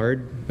 Andre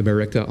Millard,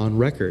 America on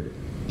Record.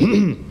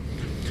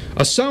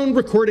 A sound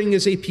recording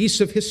is a piece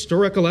of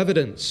historical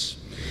evidence.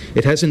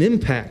 It has an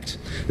impact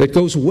that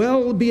goes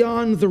well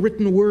beyond the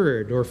written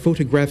word or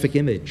photographic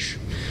image.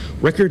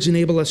 Records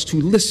enable us to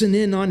listen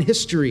in on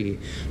history,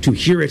 to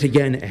hear it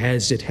again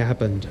as it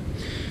happened.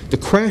 The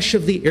crash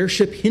of the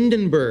airship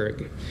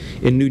Hindenburg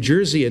in New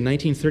Jersey in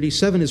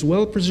 1937 is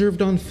well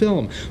preserved on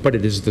film, but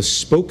it is the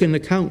spoken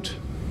account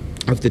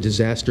of the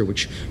disaster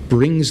which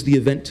brings the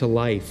event to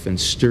life and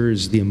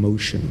stirs the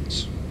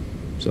emotions.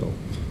 So,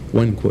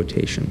 one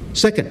quotation.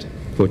 Second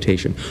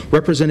quotation,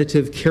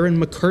 Representative Karen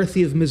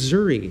McCarthy of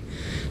Missouri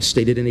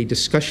stated in a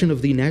discussion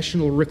of the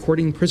National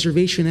Recording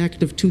Preservation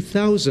Act of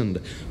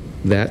 2000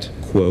 that,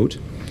 quote,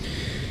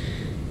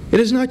 it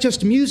is not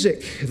just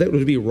music that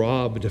would be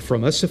robbed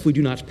from us if we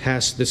do not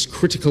pass this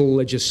critical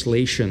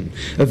legislation.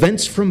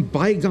 Events from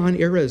bygone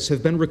eras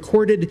have been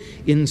recorded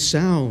in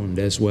sound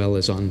as well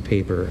as on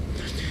paper.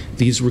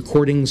 These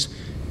recordings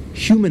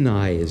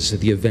humanize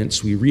the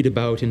events we read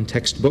about in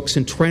textbooks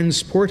and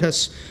transport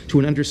us to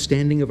an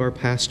understanding of our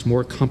past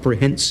more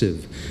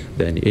comprehensive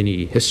than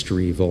any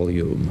history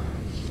volume.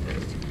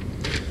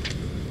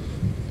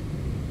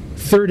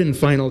 Third and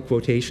final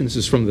quotation, this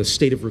is from the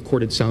State of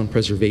Recorded Sound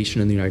Preservation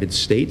in the United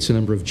States. A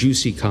number of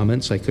juicy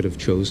comments I could have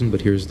chosen,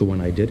 but here's the one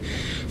I did.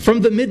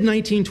 From the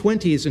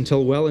mid-1920s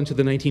until well into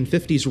the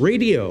 1950s,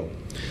 radio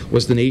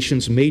was the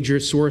nation's major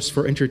source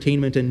for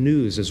entertainment and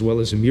news, as well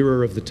as a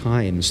mirror of the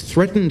times.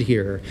 Threatened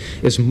here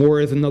is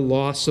more than the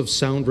loss of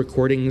sound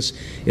recordings.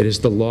 It is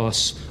the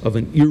loss of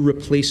an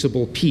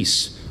irreplaceable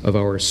piece of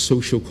our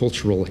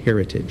sociocultural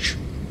heritage.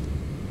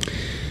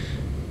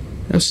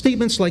 Now,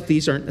 statements like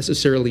these aren't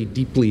necessarily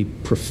deeply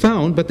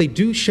profound, but they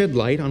do shed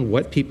light on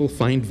what people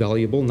find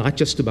valuable, not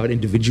just about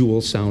individual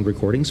sound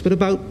recordings, but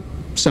about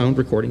sound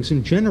recordings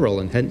in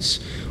general, and hence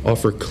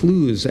offer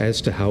clues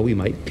as to how we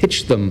might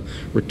pitch them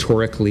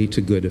rhetorically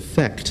to good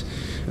effect.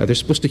 They're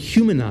supposed to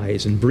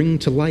humanize and bring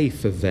to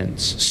life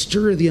events,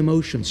 stir the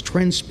emotions,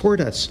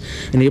 transport us,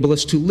 enable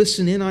us to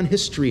listen in on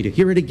history, to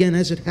hear it again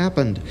as it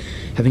happened,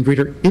 having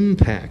greater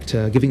impact,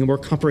 giving a more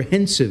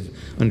comprehensive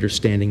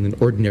understanding than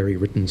ordinary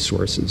written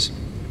sources.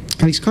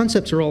 And these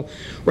concepts are all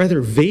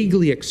rather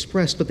vaguely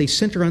expressed, but they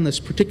center on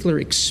this particular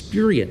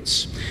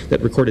experience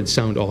that recorded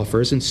sound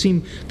offers and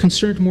seem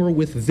concerned more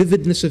with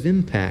vividness of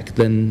impact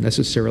than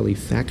necessarily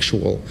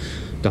factual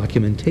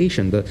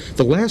documentation.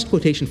 The last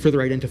quotation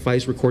further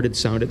identifies recorded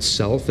sound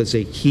itself as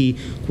a key,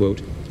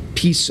 quote,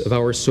 piece of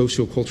our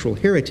sociocultural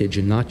heritage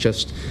and not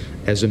just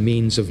as a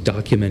means of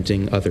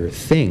documenting other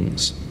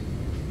things.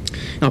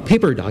 Now,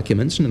 paper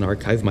documents in an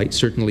archive might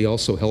certainly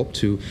also help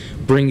to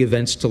bring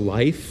events to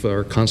life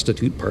or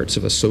constitute parts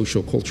of a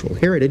social-cultural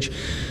heritage,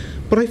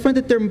 but I find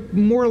that they're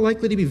more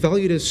likely to be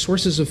valued as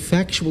sources of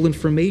factual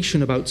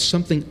information about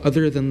something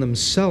other than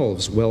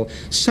themselves, while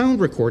sound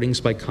recordings,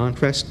 by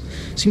contrast,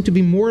 seem to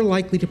be more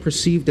likely to be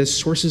perceived as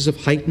sources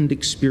of heightened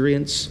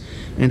experience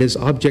and as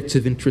objects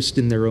of interest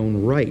in their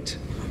own right.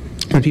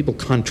 When people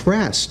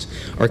contrast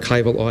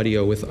archival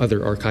audio with other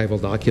archival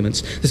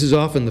documents, this is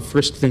often the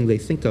first thing they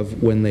think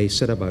of when they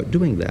set about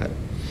doing that.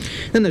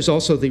 Then there's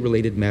also the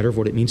related matter of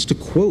what it means to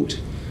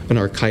quote an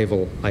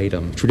archival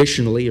item.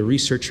 Traditionally, a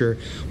researcher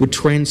would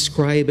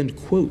transcribe and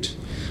quote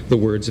the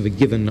words of a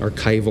given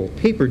archival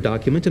paper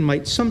document and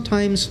might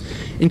sometimes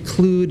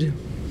include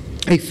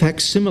a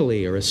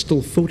facsimile or a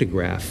still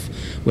photograph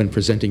when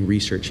presenting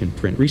research in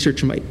print.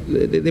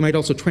 They might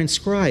also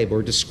transcribe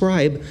or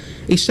describe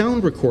a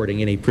sound recording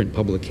in a print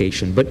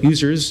publication, but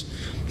users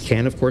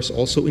can, of course,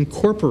 also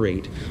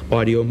incorporate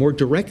audio more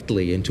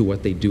directly into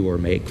what they do or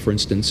make, for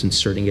instance,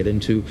 inserting it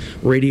into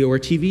radio or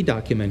TV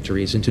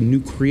documentaries, into new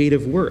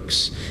creative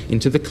works,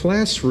 into the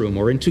classroom,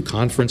 or into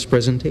conference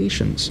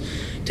presentations,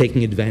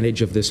 taking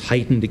advantage of this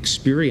heightened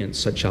experience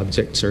such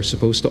objects are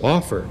supposed to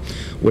offer,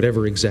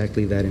 whatever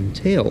exactly that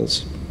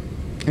entails.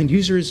 And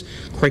users'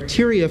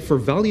 criteria for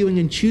valuing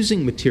and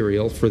choosing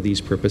material for these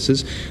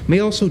purposes may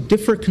also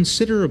differ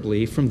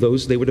considerably from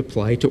those they would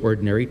apply to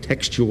ordinary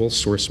textual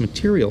source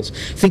materials.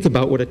 Think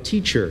about what a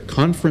teacher,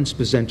 conference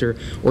presenter,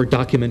 or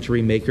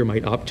documentary maker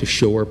might opt to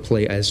show or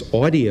play as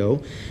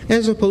audio,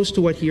 as opposed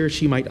to what he or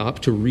she might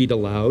opt to read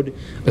aloud,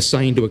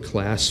 assign to a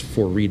class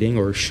for reading,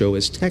 or show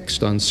as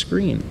text on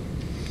screen.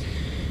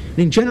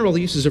 In general,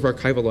 the uses of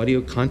archival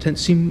audio content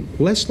seem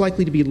less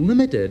likely to be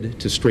limited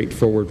to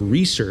straightforward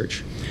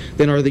research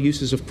than are the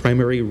uses of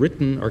primary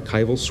written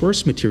archival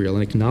source material,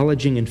 and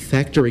acknowledging and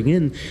factoring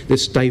in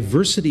this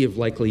diversity of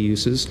likely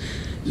uses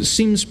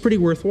seems pretty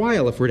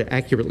worthwhile if we're to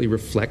accurately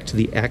reflect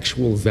the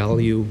actual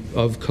value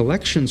of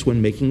collections when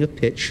making a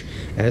pitch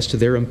as to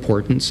their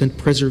importance and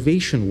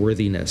preservation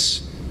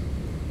worthiness.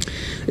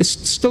 It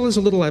still is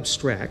a little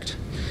abstract.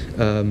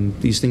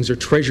 These things are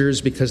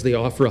treasures because they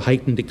offer a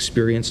heightened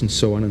experience and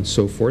so on and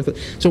so forth.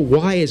 So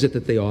why is it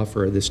that they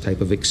offer this type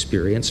of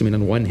experience? I mean,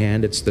 on one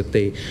hand, it's that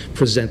they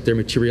present their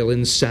material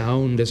in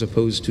sound as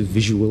opposed to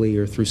visually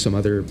or through some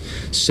other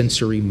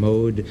sensory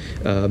mode.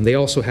 They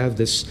also have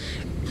this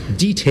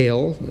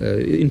detail,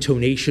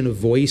 intonation of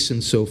voice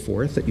and so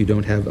forth that you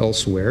don't have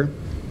elsewhere.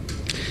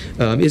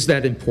 Is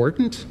that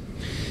important?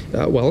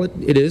 Well,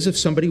 it is if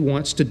somebody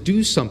wants to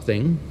do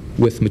something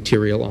with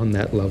material on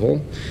that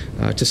level,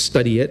 to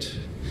study it,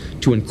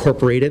 to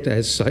incorporate it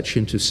as such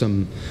into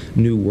some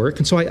new work.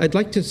 And so I'd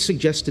like to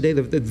suggest today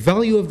that the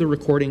value of the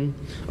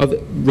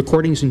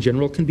recordings in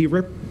general can be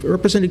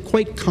represented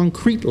quite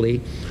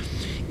concretely,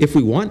 if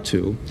we want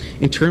to,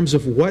 in terms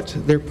of what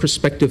their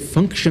prospective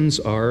functions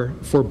are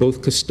for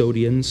both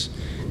custodians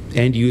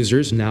and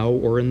users now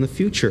or in the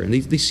future. And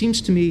it seems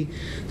to me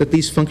that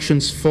these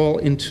functions fall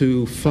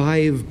into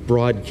 5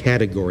 broad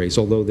categories,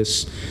 although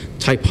this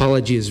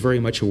typology is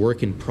very much a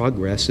work in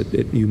progress.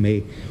 You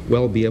may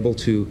well be able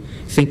to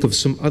think of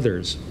some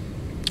others.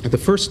 The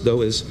first,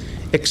 though, is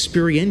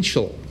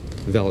experiential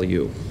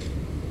value.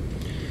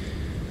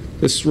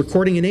 This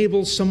recording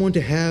enables someone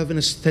to have an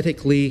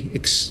aesthetically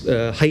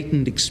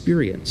heightened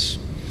experience.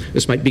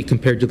 This might be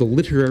compared to the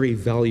literary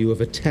value of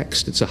a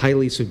text. It's a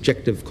highly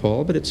subjective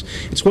call, but it's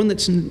one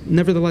that's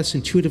nevertheless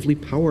intuitively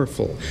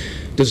powerful.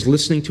 Does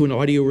listening to an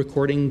audio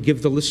recording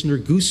give the listener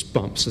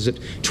goosebumps? Does it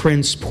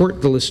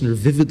transport the listener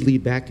vividly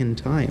back in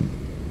time?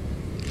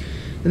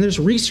 And there's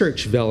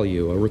research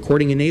value. A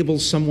recording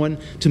enables someone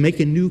to make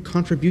a new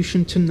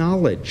contribution to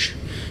knowledge.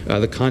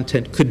 The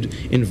content could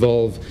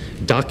involve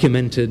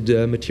documented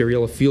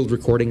material, a field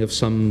recording of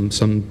some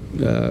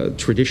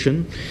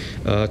tradition.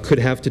 Could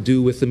have to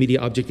do with the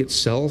media object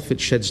itself. It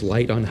sheds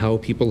light on how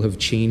people have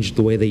changed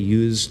the way they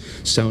use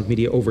sound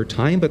media over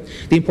time. But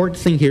the important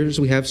thing here is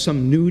we have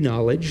some new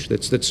knowledge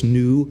that's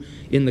new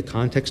in the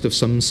context of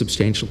some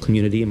substantial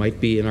community. It might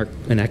be in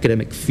an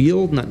academic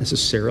field, not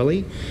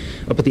necessarily.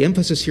 But the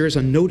emphasis here is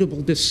on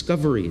notable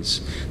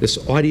discoveries. This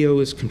audio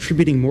is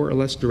contributing more or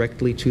less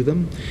directly to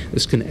them.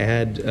 This can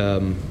add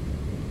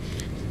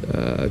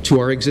to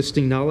our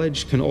existing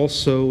knowledge, can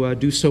also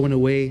do so in a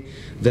way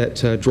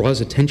that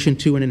draws attention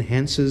to and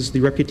enhances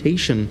the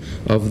reputation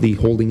of the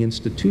holding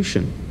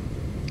institution.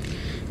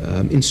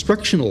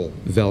 Instructional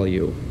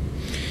value.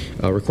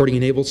 Recording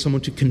enables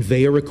someone to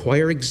convey or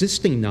acquire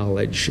existing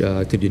knowledge.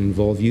 Could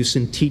involve use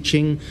in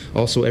teaching.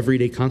 Also,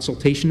 everyday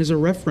consultation is a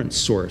reference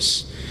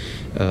source.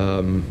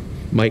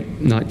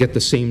 Might not get the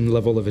same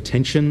level of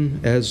attention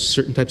as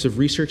certain types of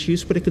research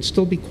use, but it could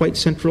still be quite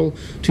central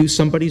to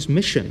somebody's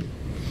mission.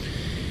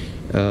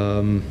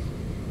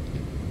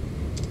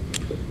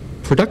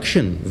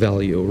 Production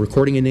value.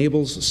 Recording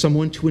enables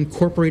someone to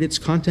incorporate its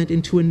content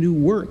into a new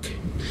work.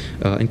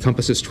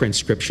 Encompasses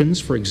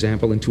transcriptions, for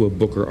example, into a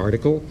book or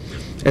article,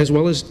 as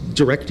well as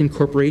direct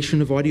incorporation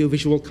of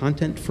audiovisual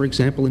content, for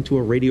example, into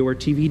a radio or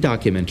TV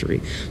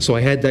documentary. So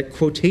I had that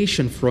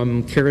quotation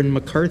from Karen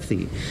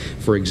McCarthy,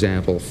 for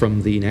example,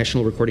 from the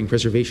National Recording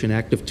Preservation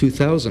Act of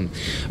 2000.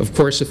 Of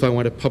course, if I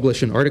want to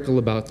publish an article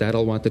about that,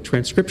 I'll want the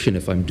transcription.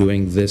 If I'm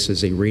doing this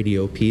as a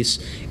radio piece,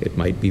 it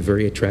might be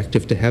very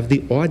attractive to have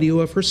the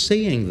audio of her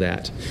saying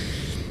that.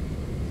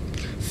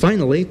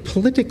 Finally,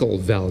 political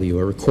value.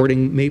 A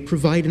recording may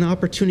provide an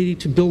opportunity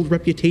to build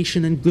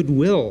reputation and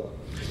goodwill.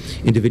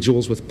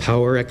 Individuals with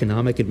power,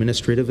 economic,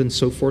 administrative, and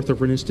so forth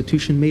over an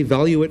institution may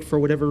value it for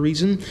whatever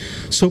reason,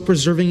 so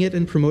preserving it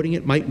and promoting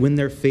it might win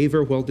their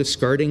favor, while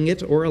discarding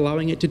it or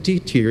allowing it to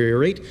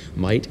deteriorate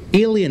might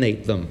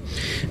alienate them.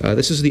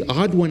 This is the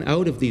odd one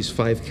out of these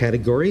 5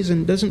 categories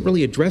and doesn't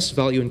really address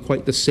value in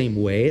quite the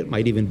same way. It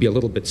might even be a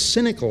little bit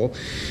cynical,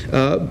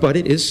 but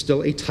it is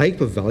still a type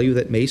of value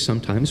that may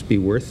sometimes be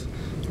worth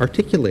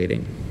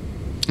articulating.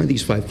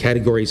 These 5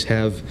 categories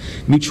have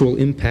mutual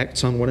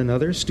impacts on one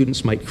another.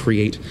 Students might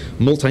create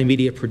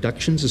multimedia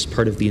productions as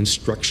part of the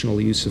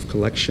instructional use of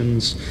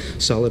collections.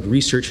 Solid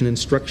research and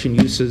instruction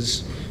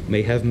uses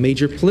may have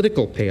major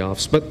political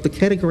payoffs, but the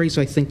categories,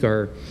 I think,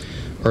 are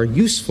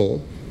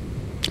useful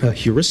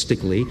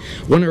heuristically.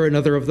 One or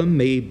another of them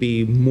may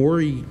be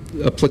more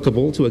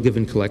applicable to a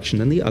given collection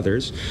than the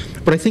others,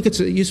 but I think it's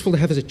useful to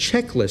have as a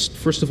checklist,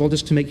 first of all,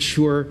 just to make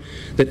sure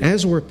that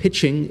as we're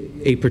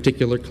pitching a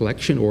particular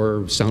collection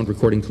or sound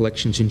recording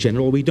collections in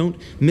general, we don't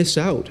miss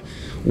out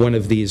one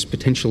of these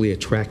potentially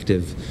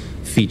attractive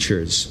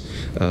features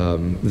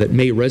that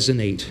may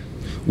resonate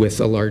with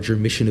a larger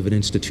mission of an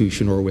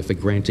institution or with a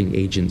granting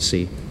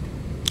agency.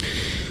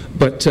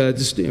 But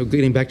just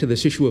getting back to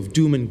this issue of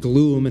doom and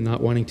gloom and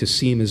not wanting to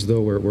seem as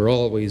though we're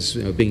always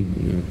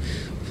being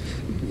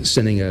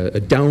sending a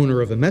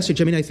downer of a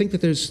message. I mean, I think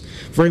that there's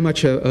very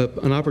much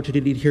an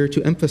opportunity here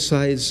to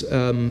emphasize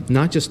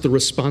not just the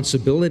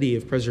responsibility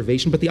of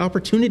preservation, but the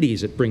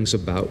opportunities it brings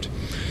about.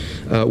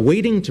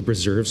 Waiting to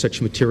preserve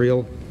such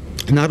material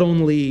not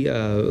only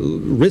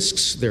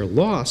risks their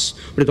loss,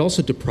 but it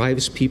also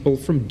deprives people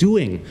from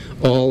doing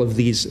all of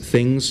these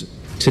things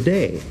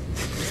today.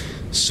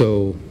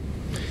 So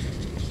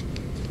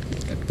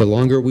the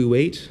longer we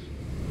wait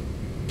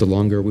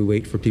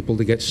for people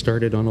to get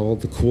started on all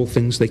the cool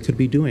things they could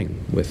be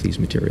doing with these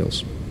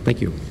materials.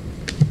 Thank you.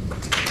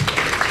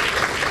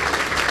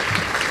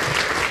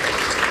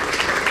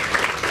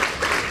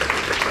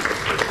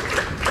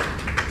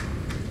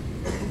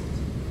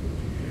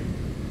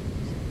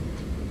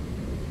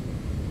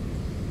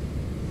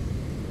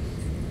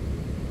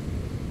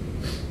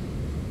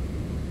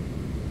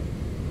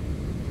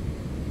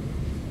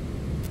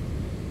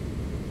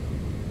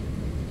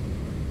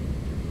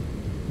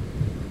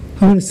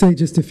 I want to say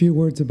just a few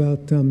words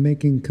about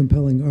making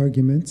compelling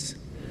arguments.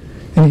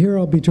 And here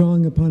I'll be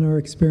drawing upon our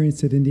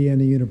experience at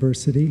Indiana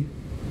University.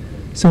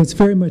 So it's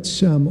very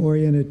much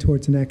oriented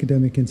towards an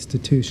academic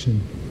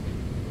institution.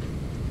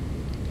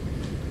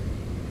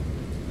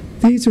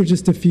 These are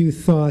just a few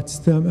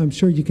thoughts. I'm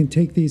sure you can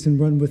take these and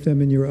run with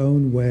them in your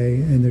own way,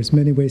 and there's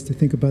many ways to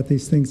think about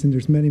these things, and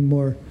there's many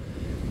more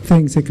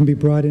things that can be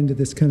brought into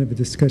this kind of a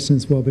discussion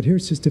as well. But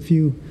here's just a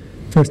few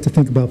for us to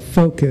think about.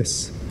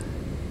 Focus.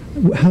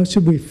 How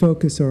should we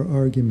focus our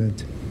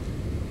argument?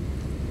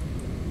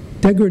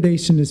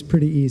 Degradation is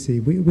pretty easy.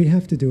 We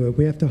have to do it.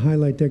 We have to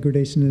highlight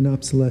degradation and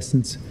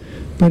obsolescence,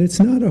 but it's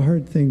not a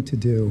hard thing to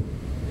do.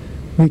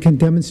 We can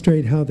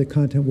demonstrate how the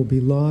content will be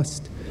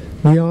lost.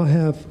 We all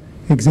have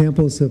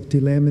examples of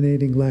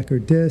delaminating lacquer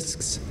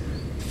discs,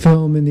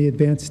 film in the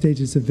advanced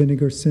stages of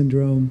vinegar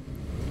syndrome,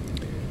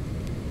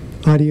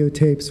 audio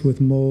tapes with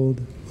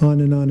mold,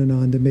 on and on and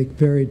on, to make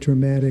very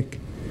dramatic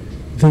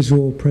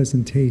visual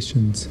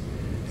presentations.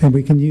 And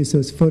we can use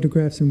those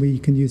photographs, and we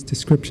can use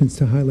descriptions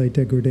to highlight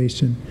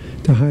degradation,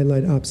 to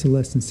highlight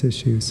obsolescence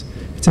issues.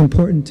 It's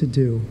important to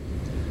do.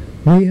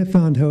 We have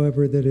found,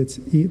 however, that it's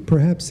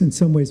perhaps in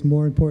some ways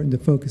more important to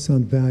focus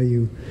on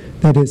value.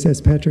 That is, as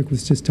Patrick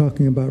was just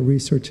talking about,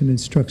 research and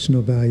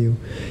instructional value.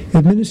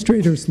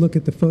 Administrators look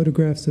at the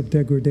photographs of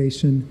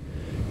degradation.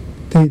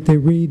 They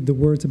read the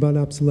words about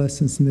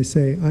obsolescence, and they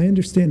say, I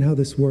understand how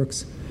this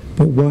works,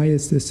 but why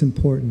is this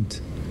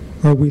important?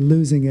 Are we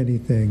losing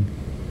anything?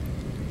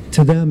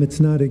 To them, it's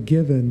not a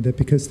given that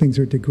because things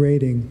are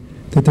degrading,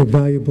 that they're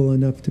valuable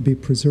enough to be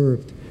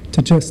preserved,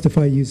 to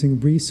justify using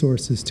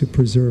resources to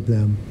preserve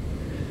them.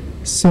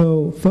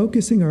 So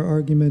focusing our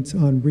arguments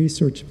on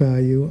research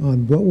value,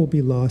 on what will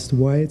be lost,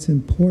 why it's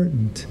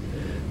important,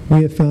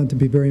 we have found to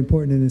be very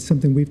important, and it's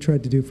something we've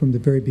tried to do from the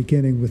very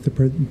beginning with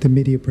the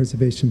Media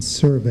Preservation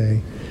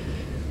Survey.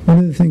 One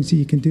of the things that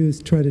you can do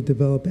is try to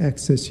develop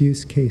access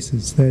use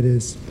cases. That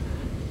is,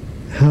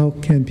 how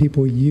can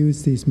people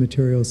use these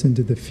materials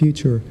into the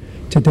future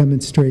to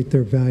demonstrate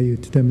their value,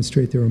 to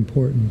demonstrate their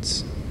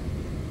importance?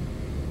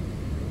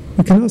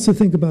 We can also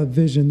think about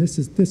vision. This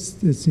is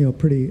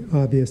pretty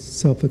obvious,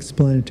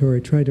 self-explanatory.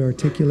 Try to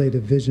articulate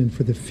a vision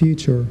for the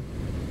future.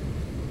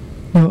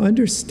 Now,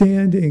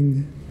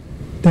 understanding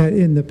that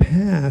in the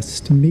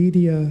past,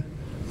 media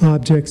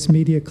objects,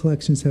 media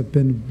collections have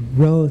been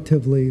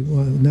relatively,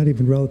 well, not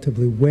even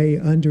relatively, way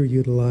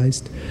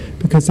underutilized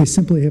because they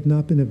simply have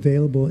not been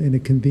available in a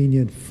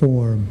convenient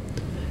form.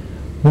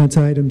 Once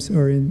items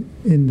are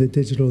in the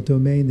digital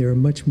domain, they're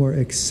much more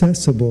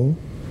accessible,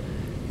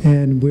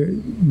 and we're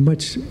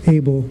much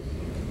able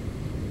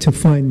to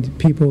find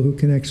people who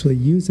can actually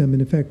use them.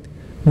 And in fact,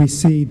 we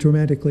see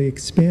dramatically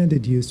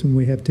expanded use when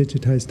we have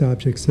digitized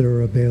objects that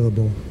are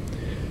available.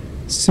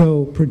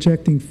 So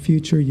projecting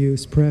future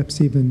use,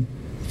 perhaps even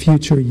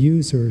future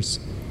users.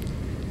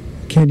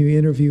 Can you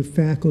interview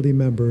faculty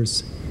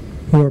members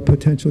who are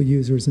potential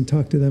users and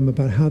talk to them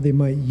about how they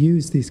might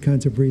use these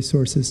kinds of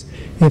resources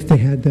if they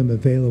had them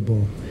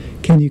available?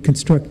 Can you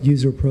construct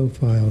user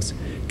profiles?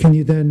 Can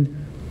you then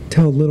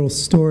tell little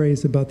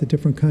stories about the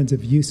different kinds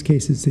of use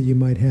cases that you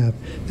might have?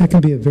 That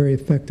can be a very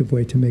effective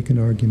way to make an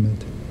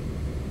argument.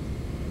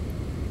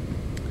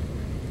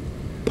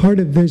 Part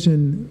of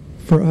vision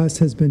for us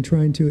has been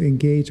trying to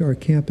engage our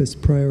campus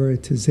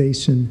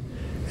prioritization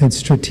and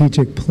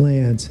strategic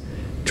plans,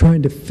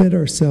 trying to fit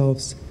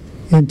ourselves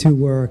into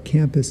where our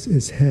campus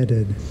is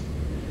headed.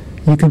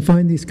 You can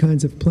find these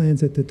kinds of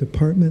plans at the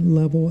department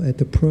level, at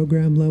the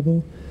program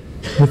level,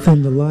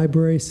 within the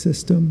library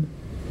system,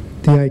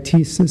 the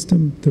IT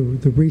system,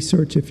 the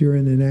research if you're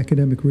in an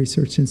academic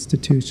research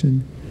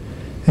institution,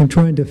 and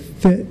trying to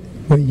fit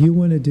what you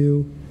want to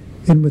do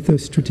in with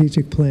those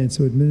strategic plans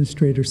so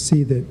administrators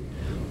see that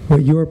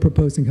what you're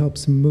proposing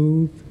helps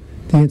move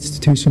the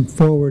institution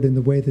forward in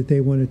the way that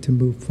they want it to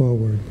move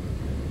forward.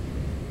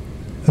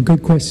 A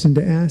good question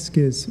to ask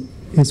is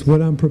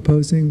what I'm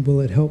proposing,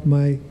 will it help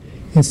my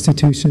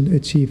institution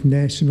achieve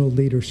national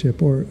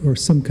leadership or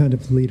some kind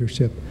of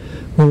leadership?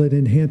 Will it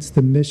enhance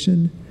the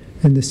mission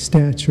and the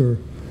stature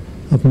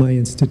of my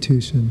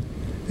institution?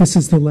 This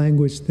is the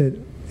language that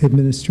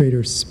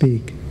administrators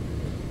speak.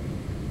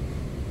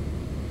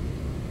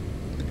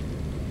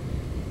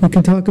 We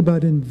can talk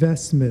about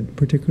investment,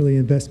 particularly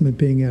investment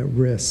being at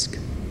risk.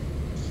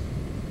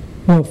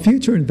 Well,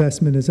 future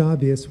investment is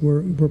obvious.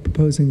 We're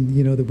proposing,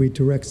 that we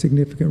direct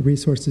significant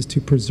resources to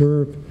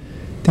preserve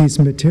these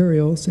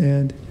materials,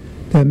 and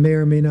that may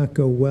or may not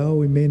go well.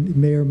 We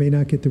may or may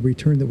not get the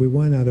return that we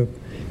want out of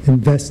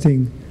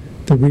investing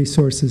the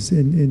resources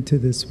into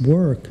this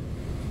work.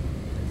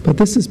 But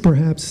this is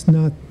perhaps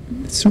not,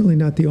 certainly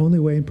not the only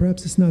way, and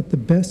perhaps it's not the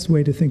best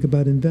way to think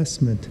about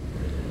investment.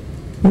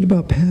 What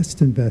about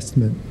past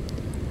investment?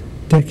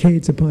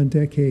 Decades upon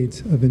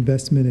decades of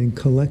investment in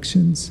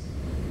collections,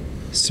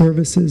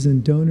 services,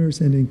 and donors,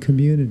 and in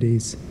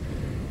communities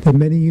that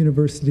many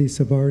universities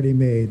have already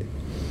made.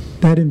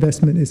 That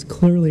investment is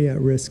clearly at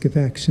risk if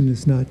action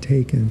is not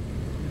taken.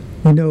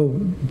 We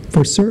know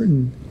for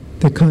certain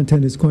that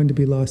content is going to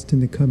be lost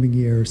in the coming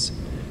years.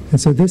 And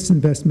so this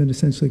investment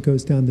essentially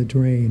goes down the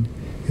drain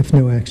if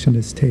no action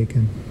is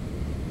taken.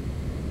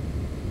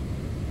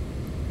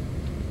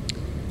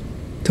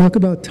 Talk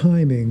about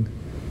timing.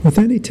 With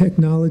any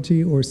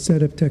technology or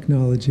set of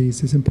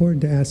technologies, it's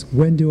important to ask,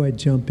 when do I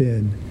jump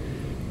in?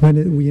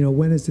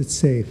 When is it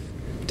safe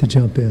to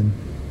jump in?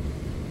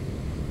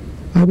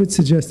 I would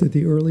suggest that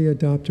the early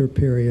adopter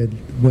period,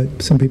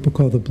 what some people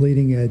call the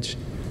bleeding edge,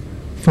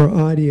 for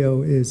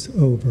audio is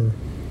over.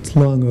 It's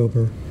long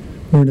over.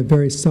 We're in a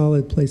very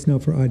solid place now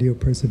for audio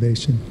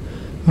preservation.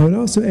 I would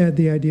also add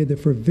the idea that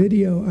for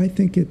video, I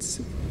think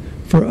it's,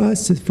 for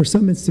us, for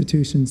some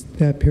institutions,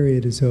 that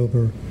period is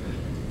over.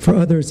 For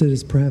others, it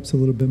is perhaps a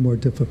little bit more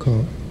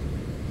difficult.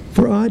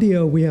 For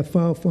audio, we have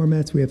file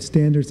formats, we have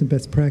standards and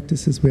best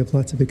practices, we have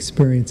lots of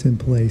experience in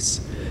place.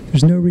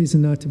 There's no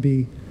reason not to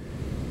be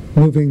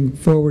moving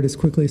forward as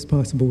quickly as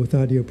possible with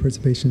audio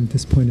preservation at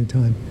this point in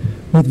time.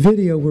 With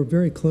video, we're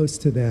very close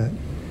to that.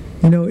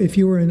 If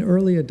you were an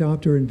early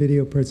adopter in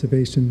video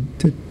preservation,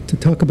 to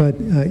talk about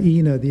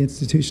ENA, the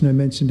institution I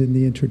mentioned in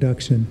the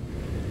introduction,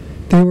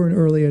 they were an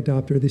early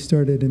adopter. They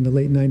started in the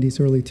late 90s,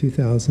 early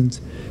 2000s.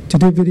 To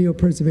do video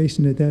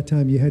preservation at that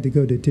time, you had to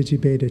go to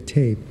digibeta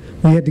tape.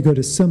 We had to go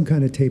to some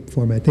kind of tape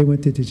format. They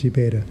went to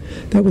digibeta.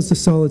 That was the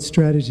solid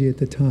strategy at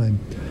the time.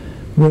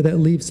 Where that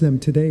leaves them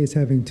today is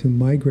having to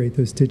migrate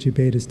those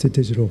digibetas to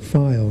digital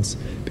files,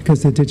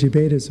 because the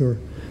digibetas are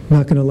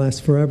not going to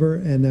last forever,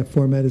 and that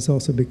format is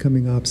also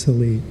becoming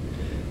obsolete.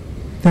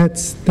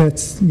 That's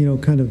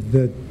kind of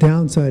the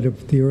downside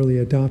of the early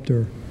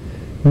adopter.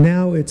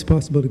 Now it's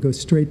possible to go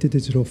straight to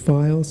digital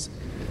files.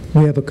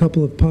 We have a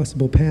couple of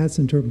possible paths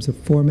in terms of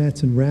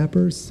formats and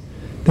wrappers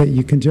that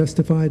you can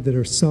justify, that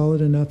are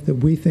solid enough that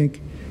we think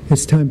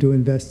it's time to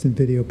invest in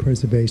video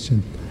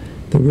preservation.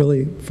 That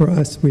really, for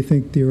us, we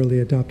think the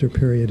early adopter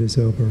period is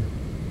over.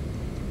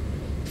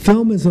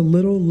 Film is a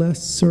little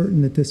less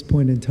certain at this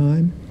point in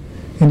time,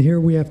 and here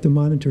we have to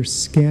monitor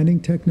scanning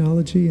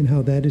technology and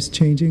how that is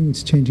changing.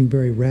 It's changing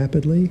very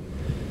rapidly.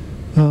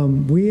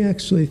 We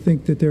actually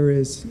think that there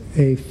is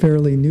a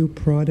fairly new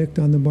product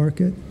on the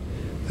market,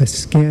 a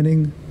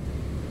scanning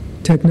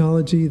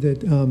technology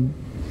that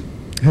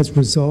has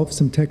resolved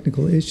some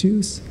technical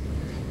issues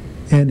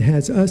and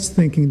has us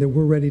thinking that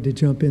we're ready to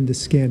jump into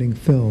scanning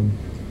film.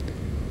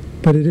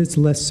 But it is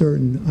less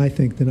certain, I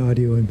think, than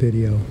audio and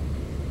video.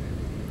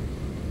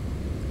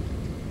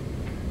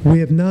 We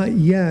have not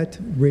yet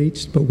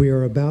reached, but we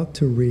are about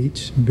to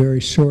reach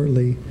very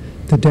shortly,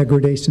 the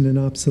degradation and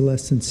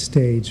obsolescence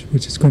stage,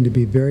 which is going to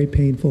be very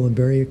painful and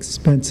very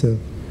expensive.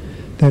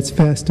 That's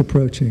fast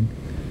approaching.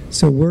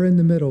 So we're in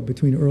the middle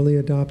between early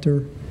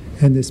adopter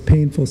and this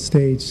painful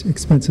stage,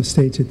 expensive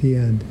stage at the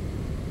end,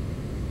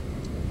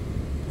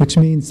 which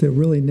means that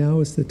really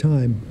now is the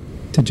time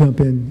to jump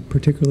in,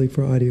 particularly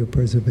for audio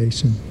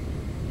preservation.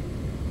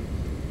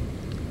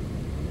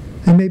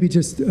 And maybe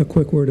just a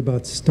quick word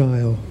about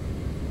style.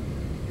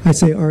 I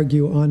say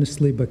argue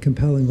honestly but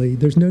compellingly.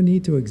 There's no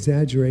need to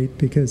exaggerate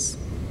because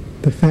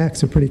the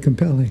facts are pretty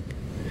compelling.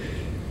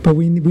 But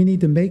we need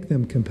to make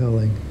them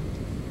compelling.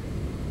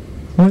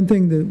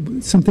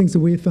 Some things that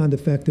we have found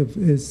effective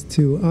is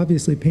to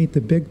obviously paint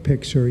the big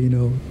picture,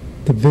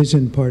 the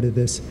vision part of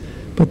this,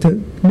 but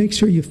to make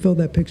sure you fill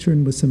that picture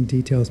in with some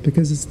details,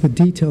 because it's the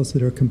details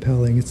that are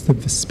compelling. It's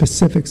the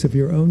specifics of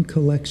your own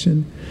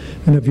collection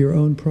and of your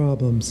own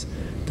problems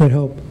that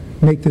help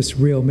make this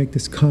real, make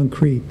this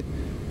concrete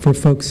for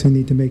folks who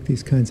need to make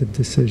these kinds of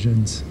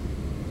decisions.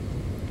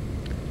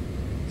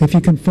 If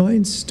you can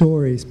find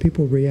stories,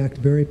 people react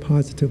very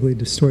positively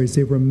to stories.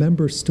 They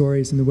remember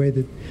stories in the way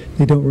that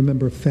they don't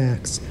remember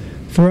facts.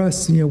 For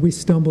us, we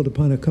stumbled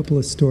upon a couple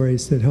of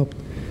stories that helped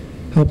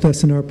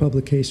us in our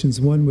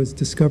publications. One was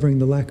discovering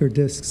the lacquer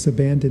discs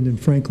abandoned in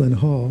Franklin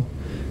Hall.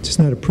 It's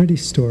not a pretty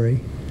story,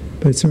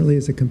 but it certainly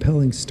is a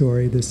compelling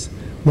story. This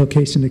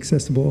location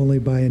accessible only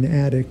by an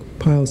attic,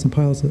 piles and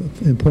piles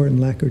of important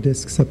lacquer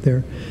discs up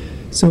there.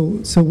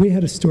 So we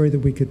had a story that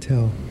we could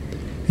tell.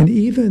 And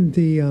even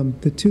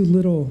the two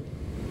little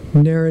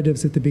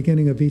narratives at the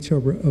beginning of each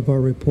of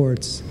our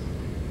reports,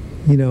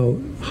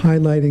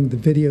 highlighting the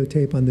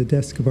videotape on the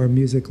desk of our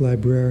music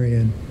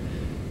librarian,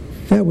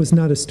 that was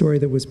not a story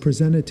that was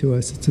presented to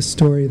us. It's a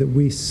story that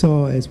we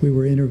saw as we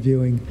were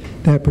interviewing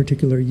that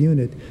particular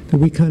unit, that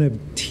we kind of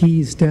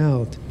teased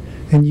out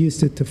and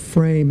used it to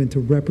frame and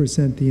to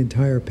represent the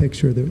entire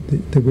picture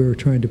that we were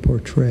trying to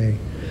portray.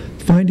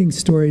 Finding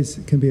stories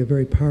can be a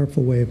very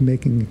powerful way of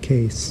making a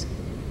case.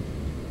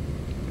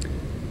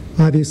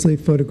 Obviously,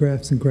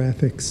 photographs and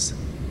graphics.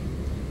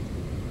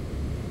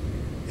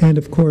 And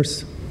of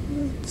course,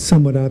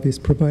 somewhat obvious,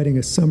 providing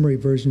a summary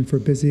version for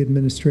busy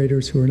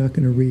administrators who are not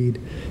going to read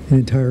an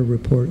entire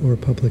report or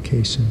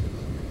publication.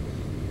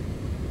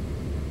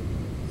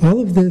 All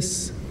of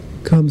this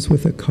comes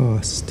with a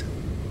cost.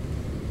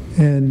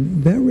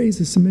 And that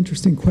raises some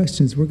interesting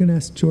questions. We're going to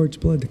ask George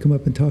Blood to come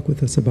up and talk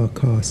with us about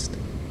cost.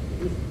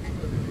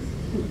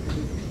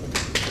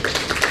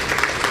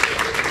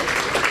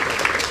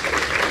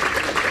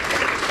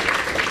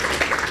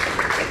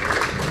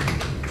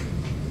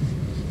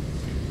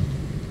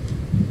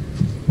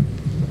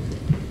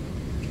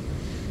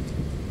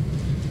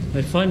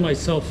 I find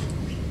myself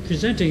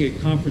presenting at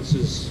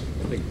conferences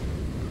like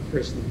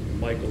Chris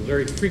and Michael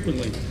very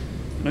frequently.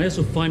 And I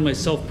also find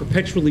myself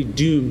perpetually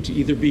doomed to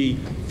either be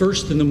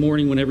first in the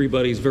morning when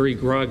everybody's very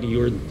groggy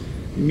or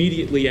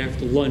immediately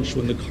after lunch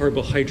when the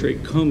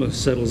carbohydrate coma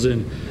settles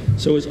in.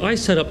 So as I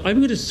set up, I'm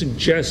going to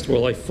suggest,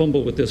 while I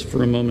fumble with this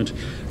for a moment,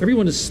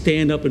 everyone to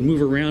stand up and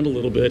move around a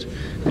little bit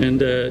and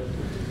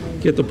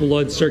get the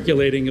blood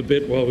circulating a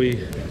bit while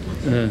we...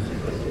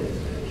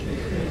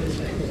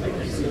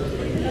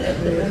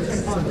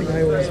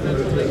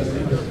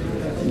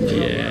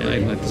 Yeah,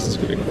 I'm not, this is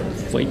going to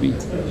fight me.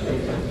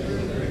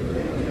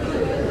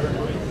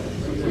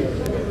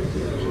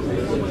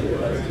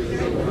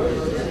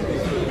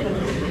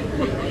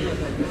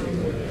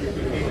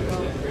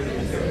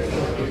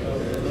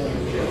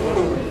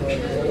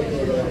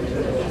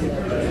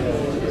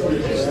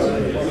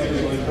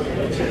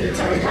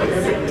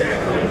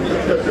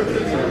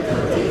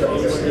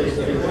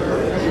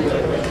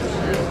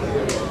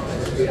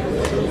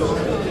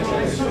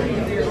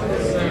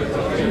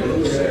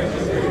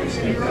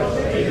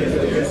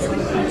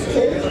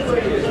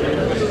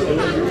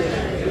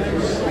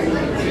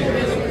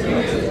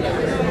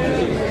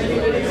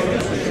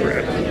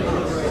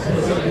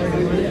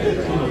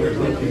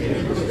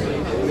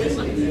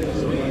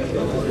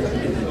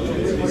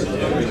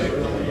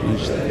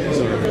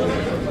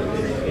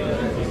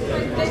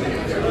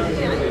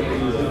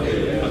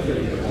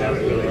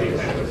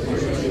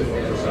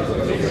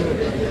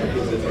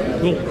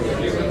 Cool.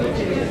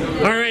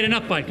 All right,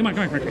 enough fun. Come on,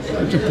 come on, come on.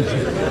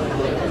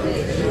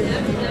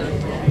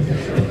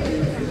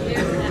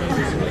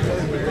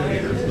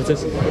 What's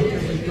this?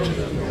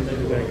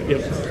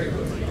 Yep.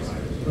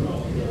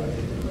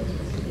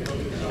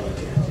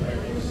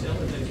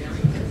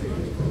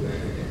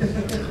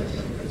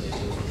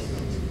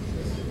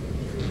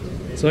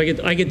 So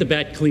I get the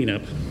bat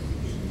cleanup.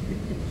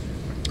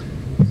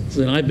 So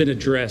then I've been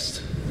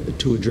addressed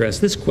to address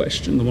this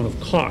question, the one of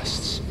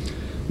costs,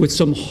 with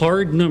some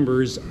hard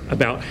numbers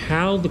about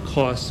how the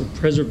costs of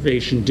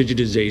preservation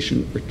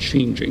digitization are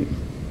changing.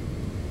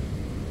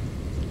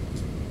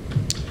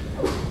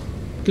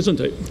 Because I'll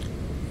tell you,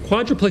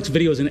 quadruplex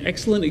video is an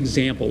excellent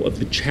example of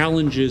the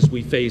challenges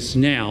we face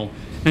now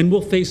and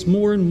will face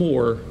more and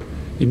more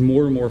in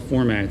more and more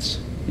formats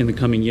in the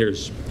coming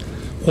years.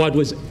 Quad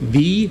was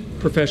the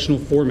professional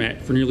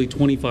format for nearly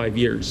 25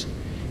 years.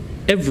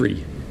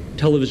 Every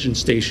television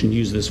station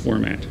used this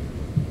format.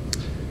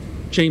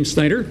 James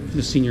Snyder,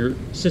 the senior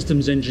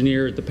systems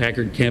engineer at the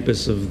Packard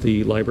campus of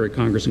the Library of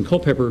Congress in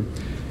Culpeper,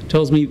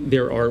 tells me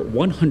there are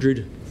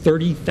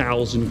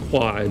 130,000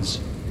 quads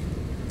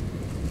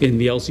in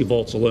the LC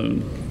vaults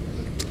alone.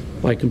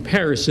 By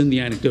comparison,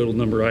 the anecdotal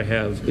number I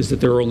have is that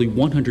there are only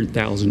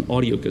 100,000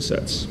 audio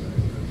cassettes.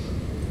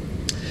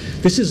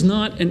 This is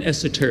not an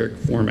esoteric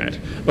format,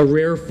 a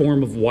rare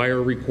form of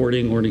wire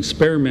recording or an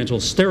experimental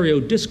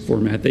stereo disc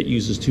format that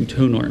uses two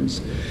tone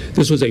arms.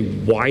 This was a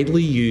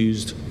widely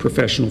used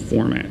professional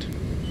format.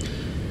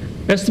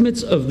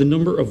 Estimates of the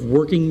number of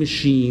working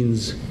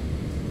machines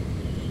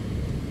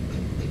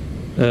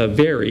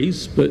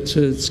varies, but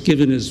it's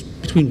given as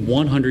between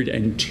 100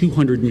 and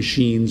 200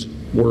 machines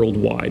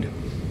worldwide.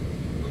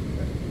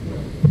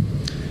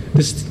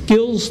 The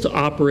skills to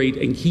operate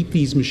and keep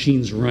these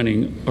machines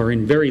running are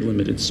in very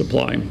limited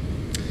supply.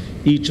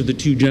 Each of the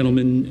two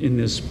gentlemen in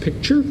this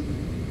picture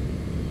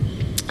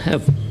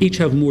each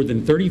have more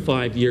than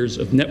 35 years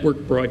of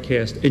network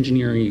broadcast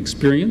engineering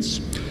experience.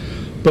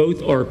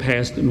 Both are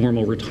past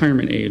normal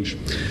retirement age.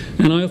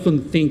 And I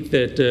often think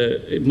that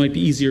it might be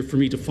easier for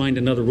me to find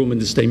another woman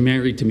to stay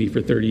married to me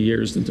for 30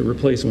 years than to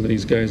replace one of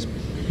these guys.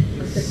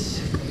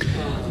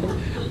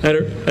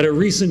 At a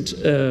recent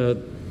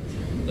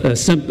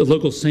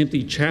local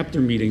SAMPTE chapter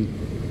meeting,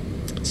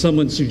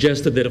 someone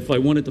suggested that if I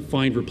wanted to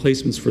find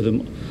replacements for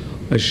them,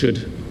 I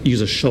should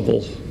use a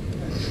shovel.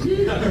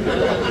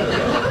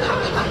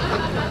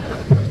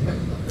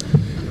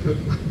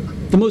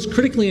 The most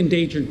critically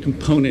endangered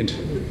component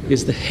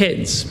is the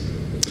heads.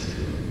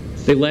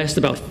 They last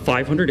about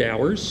 500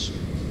 hours.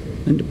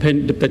 And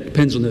that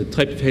depends on the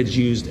type of heads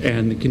used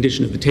and the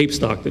condition of the tape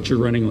stock that you're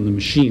running on the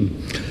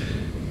machine.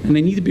 And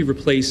they need to be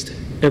replaced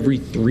every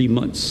 3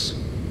 months.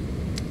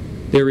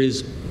 There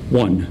is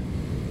one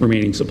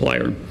remaining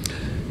supplier.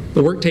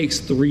 The work takes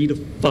 3 to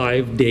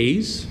 5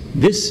 days.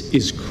 This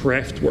is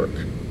craft work.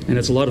 And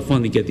it's a lot of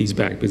fun to get these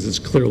back because it's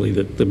clearly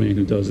that the man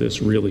who does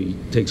this really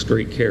takes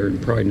great care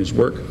and pride in his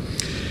work.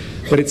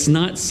 But it's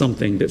not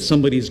something that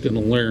somebody's going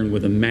to learn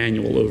with a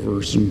manual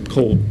over some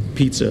cold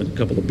pizza and a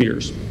couple of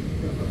beers.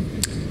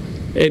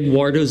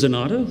 Eduardo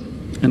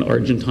Zanata, an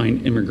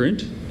Argentine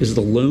immigrant, is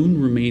the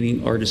lone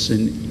remaining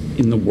artisan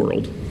in the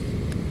world.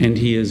 And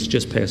he is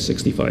just past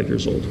 65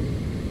 years old.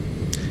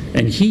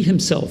 And he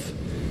himself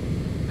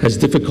has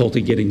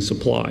difficulty getting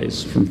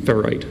supplies from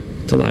ferrite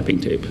to lapping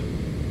tape.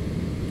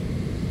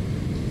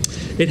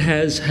 It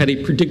has had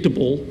a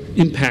predictable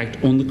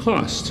impact on the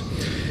cost.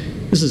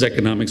 This is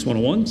Economics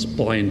 101,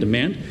 supply and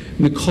demand.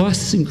 And the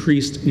costs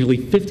increased nearly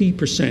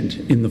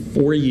 50% in the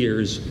 4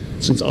 years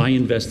since I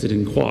invested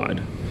in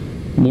Quad.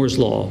 Moore's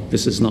Law,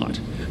 this is not.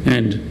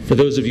 And for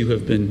those of you who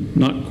have been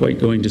not quite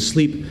going to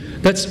sleep,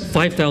 that's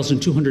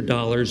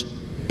 $5,200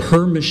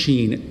 per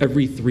machine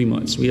every 3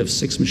 months. We have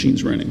 6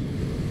 machines running.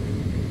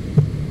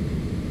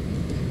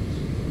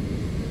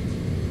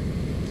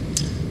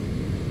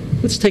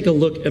 Let's take a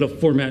look at a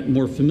format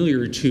more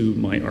familiar to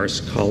my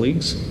ARSC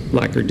colleagues,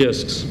 lacquer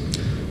discs.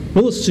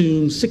 We'll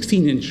assume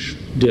 16-inch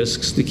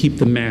discs to keep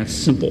the math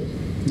simple.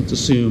 Let's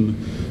assume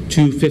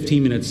 2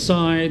 15-minute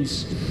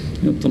sides,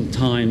 some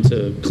time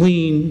to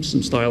clean,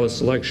 some stylus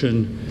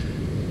selection,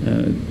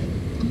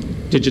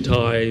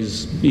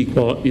 digitize,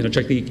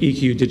 check the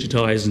EQ,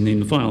 digitize, and name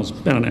the files.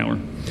 About an hour.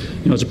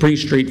 It's a pretty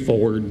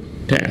straightforward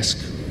task.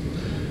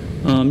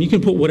 You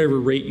can put whatever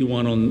rate you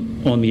want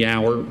on the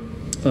hour.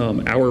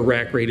 Our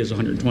rack rate is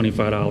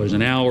 $125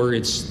 an hour.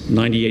 It's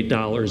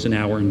 $98 an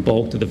hour in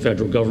bulk to the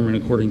federal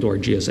government according to our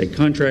GSA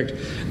contract.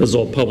 This is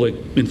all public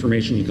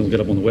information. You can look it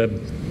up on the web.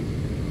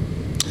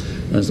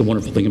 That's the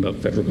wonderful thing about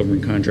federal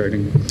government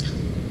contracting.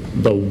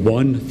 The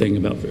one thing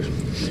about the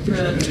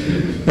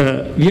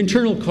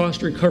internal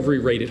cost recovery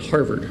rate at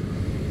Harvard.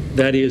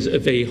 That is,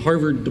 if a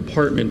Harvard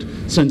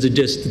department sends a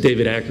disc to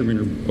David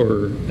Ackerman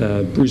or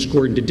Bruce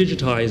Gordon to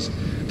digitize,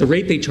 the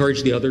rate they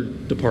charge the other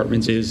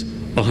departments is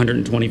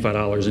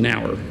 $125 an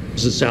hour.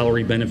 This is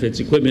salary, benefits,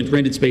 equipment,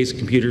 rented space,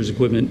 computers,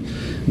 equipment,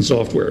 and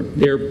software.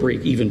 Their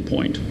break-even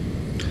point.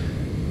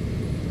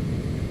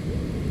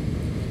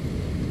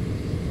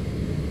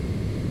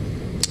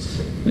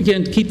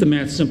 Again, to keep the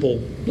math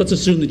simple, let's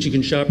assume that you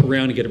can shop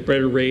around and get a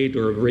better rate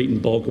or a rate in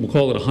bulk, and we'll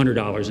call it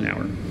 $100 an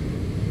hour.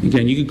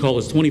 Again, you could call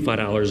this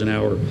 $25 an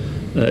hour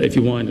if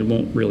you want. It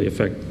won't really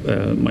affect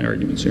my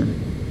arguments here.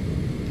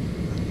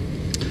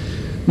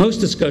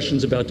 Most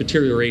discussions about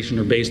deterioration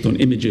are based on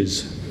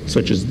images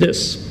such as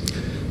this.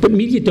 But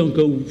media don't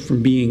go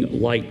from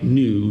being like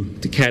new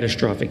to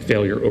catastrophic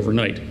failure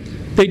overnight.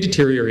 They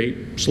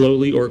deteriorate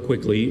slowly or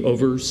quickly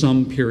over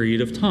some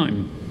period of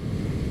time.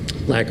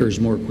 Lacquers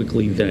more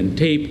quickly than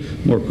tape,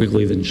 more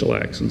quickly than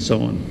shellacs, and so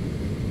on.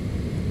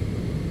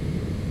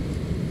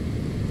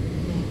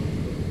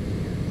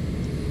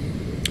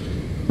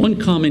 One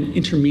common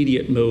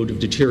intermediate mode of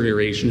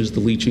deterioration is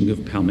the leaching of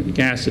palmitic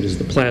acid as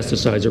the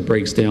plasticizer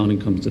breaks down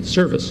and comes to the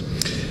surface.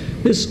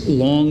 This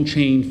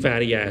long-chain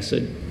fatty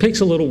acid takes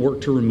a little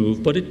work to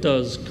remove, but it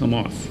does come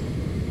off.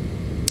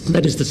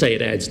 That is to say,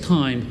 it adds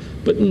time,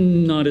 but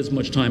not as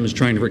much time as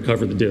trying to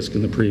recover the disc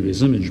in the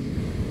previous image.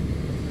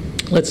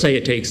 Let's say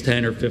it takes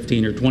 10 or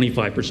 15 or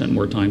 25%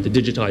 more time to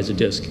digitize a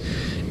disc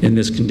in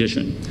this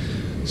condition.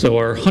 So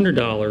our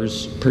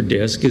 $100 per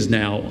disc is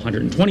now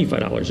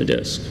 $125 a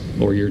disc,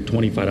 or your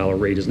 $25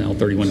 rate is now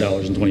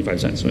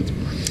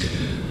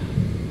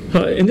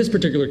 $31.25. In this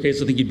particular case,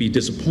 I think you'd be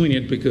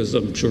disappointed because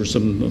I'm sure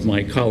some of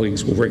my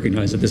colleagues will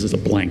recognize that this is a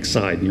blank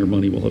side and your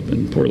money will have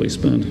been poorly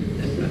spent.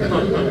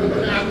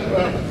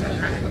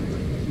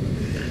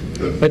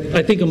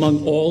 I think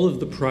among all of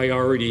the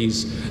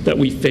priorities that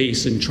we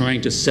face in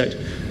trying to set,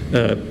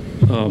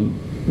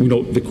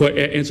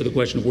 answer the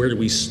question of where do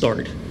we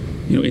start,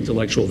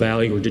 intellectual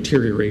value or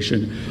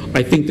deterioration,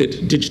 I think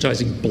that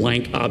digitizing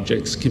blank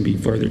objects can be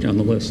farther down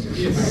the list.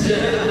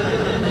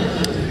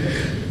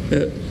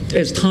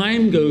 As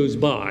time goes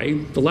by,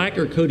 the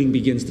lacquer coating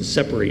begins to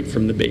separate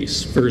from the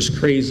base, first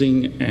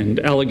crazing and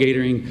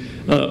alligating,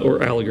 and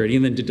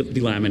then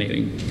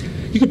delaminating.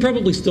 You could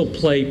probably still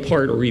play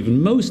part or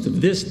even most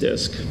of this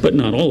disc, but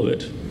not all of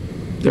it.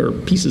 There are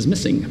pieces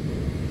missing.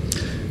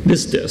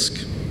 This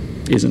disc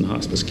is in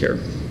hospice care.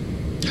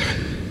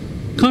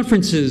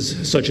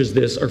 Conferences such as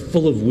this are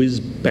full of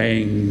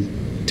whiz-bang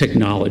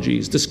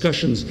technologies,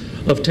 discussions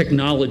of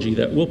technology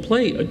that will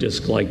play a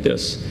disc like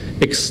this,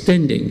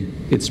 extending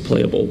its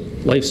playable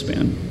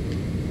lifespan.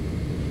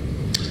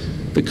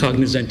 The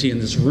cognoscenti in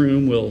this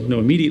room will know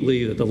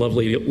immediately that the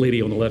lovely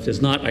lady on the left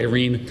is not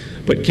Irene,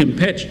 but Kim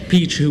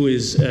Peach, who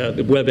is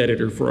the web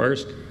editor for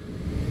ARSC,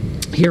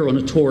 here on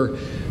a tour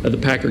of the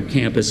Packard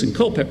campus in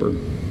Culpeper.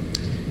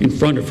 In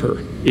front of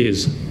her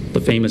is the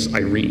famous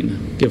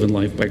Irene, given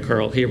life by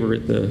Carl Haber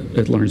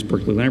at Lawrence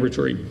Berkeley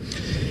Laboratory.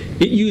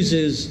 It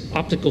uses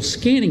optical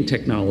scanning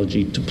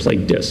technology to play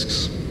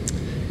discs.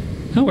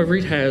 However,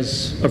 it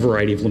has a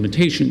variety of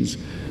limitations.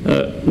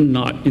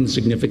 Not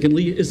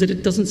insignificantly, is that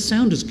it doesn't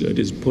sound as good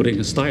as putting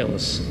a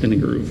stylus in a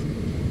groove.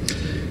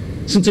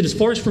 Since it is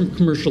far from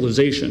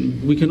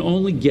commercialization, we can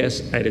only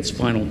guess at its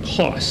final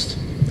cost,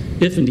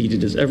 if indeed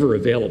it is ever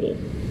available.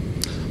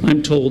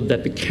 I'm told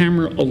that the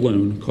camera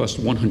alone cost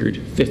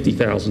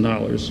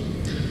 $150,000.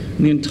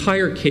 And the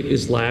entire kit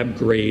is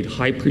lab-grade,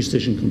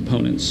 high-precision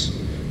components.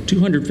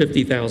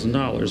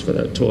 $250,000 for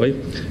that toy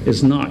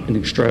is not an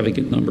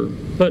extravagant number,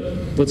 but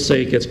let's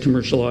say it gets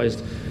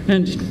commercialized,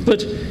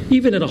 but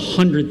even at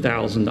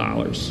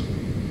 $100,000,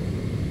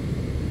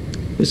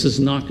 this is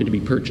not going to be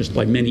purchased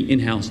by many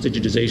in-house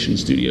digitization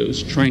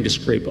studios trying to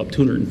scrape up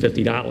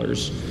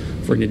 $250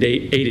 for an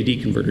A to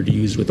D converter to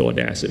use with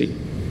Audacity.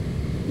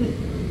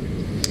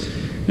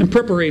 In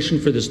preparation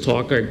for this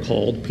talk, I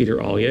called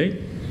Peter Allier,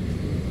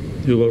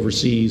 who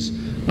oversees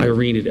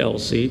IRENE at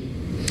ARSC.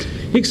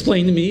 He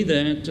explained to me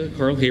that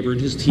Carl Haber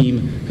and his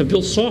team have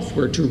built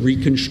software to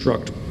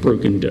reconstruct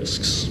broken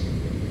discs.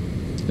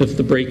 If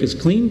the break is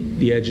clean,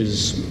 the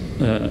edges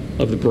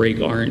of the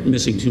break aren't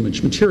missing too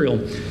much material.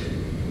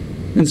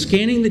 And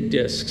scanning the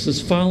discs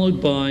is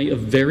followed by a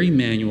very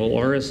manual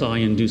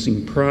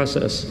RSI-inducing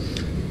process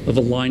of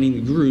aligning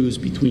the grooves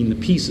between the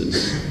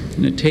pieces.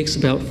 And it takes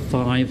about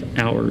 5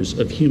 hours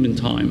of human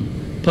time,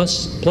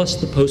 plus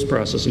the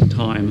post-processing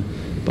time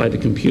by the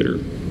computer.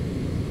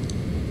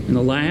 In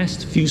the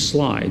last few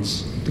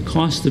slides, the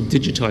cost of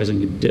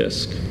digitizing a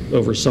disc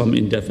over some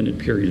indefinite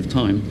period of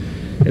time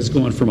has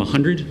gone from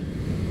 $100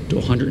 to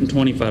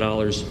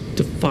 $125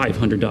 to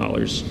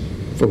 $500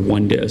 for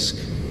one disc,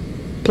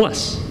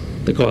 plus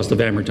the cost of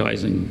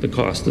amortizing the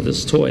cost of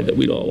this toy that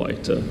we'd all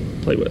like to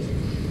play with.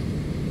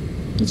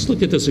 Let's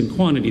look at this in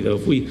quantity, though.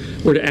 If we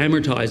were to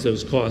amortize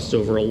those costs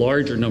over a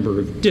larger number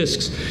of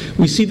discs,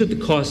 we see that the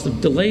cost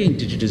of delaying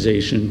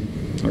digitization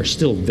are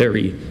still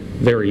very,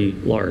 very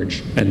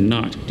large and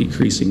not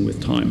decreasing with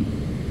time.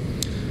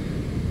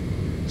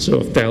 So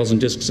 1,000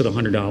 discs at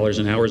 $100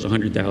 an hour is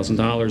 $100,000,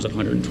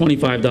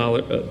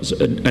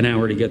 $125 an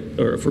hour to get,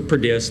 or per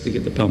disc to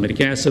get the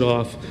palmitic acid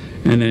off,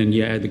 and then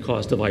you add the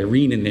cost of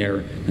IRENE in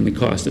there, and the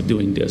cost of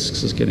doing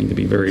discs is getting to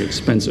be very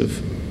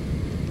expensive.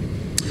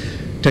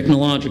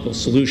 Technological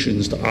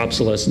solutions to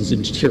obsolescence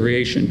and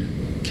deterioration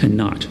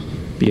cannot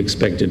be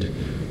expected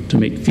to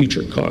make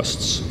future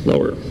costs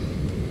lower.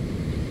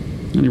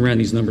 And I ran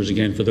these numbers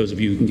again for those of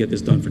you who can get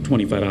this done for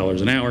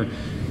 $25 an hour.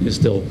 You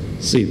still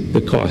see the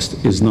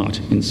cost is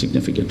not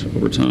insignificant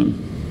over time.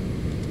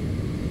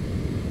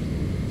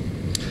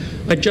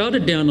 I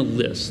jotted down a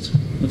list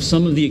of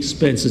some of the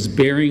expenses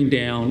bearing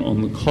down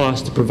on the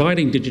cost of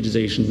providing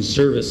digitization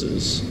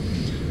services,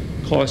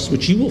 costs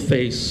which you will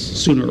face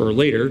sooner or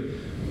later,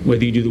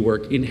 whether you do the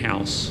work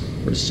in-house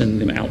or send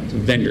them out to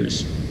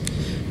vendors.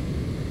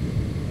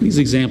 These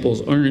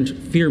examples aren't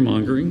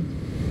fear-mongering.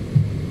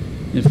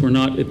 If we're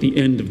not at the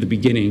end of the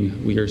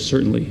beginning, we are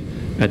certainly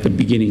at the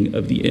beginning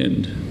of the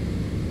end.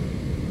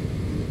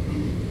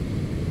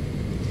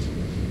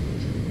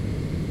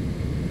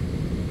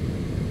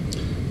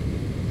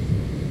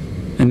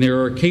 And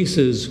there are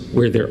cases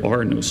where there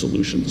are no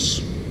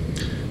solutions.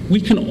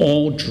 We can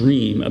all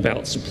dream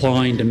about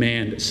supply and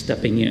demand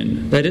stepping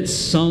in, that at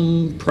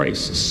some price,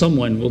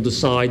 someone will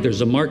decide there's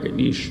a market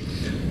niche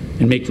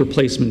and make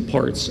replacement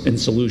parts and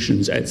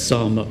solutions at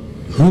some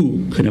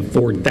who can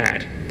afford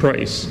that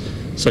price,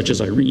 such as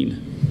IRENE.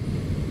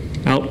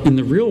 Out in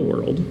the real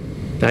world,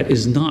 that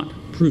is not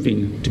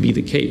proving to be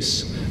the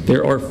case.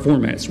 There are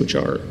formats which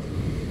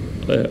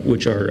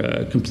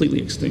are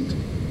completely extinct.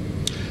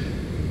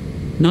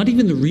 Not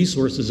even the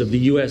resources of the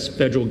US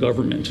federal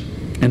government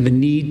and the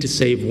need to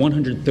save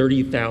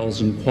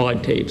 130,000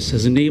 quad tapes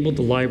has enabled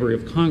the Library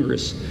of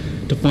Congress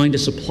to find a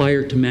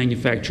supplier to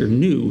manufacture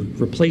new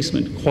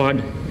replacement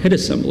quad head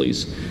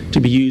assemblies to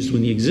be used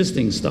when the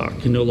existing stock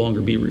can no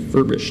longer be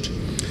refurbished.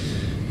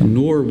 And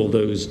nor will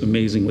those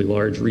amazingly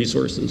large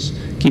resources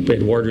keep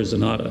Eduardo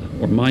Zanata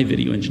or my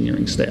video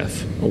engineering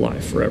staff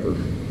alive forever.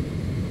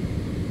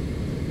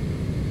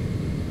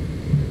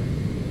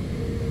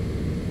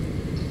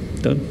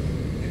 Done?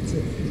 That's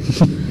it.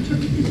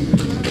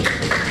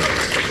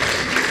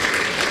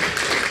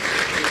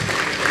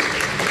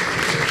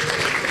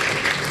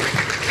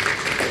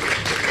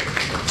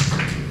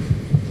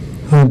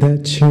 On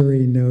that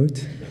cheery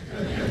note,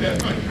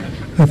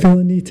 I feel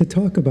a need to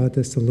talk about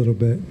this a little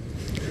bit.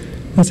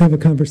 Let's have a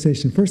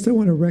conversation. First, I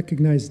want to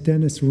recognize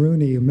Dennis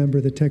Rooney, a member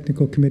of the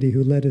technical committee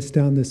who led us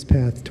down this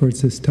path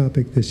towards this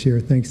topic this year.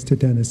 Thanks to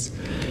Dennis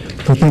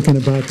for thinking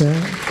about that.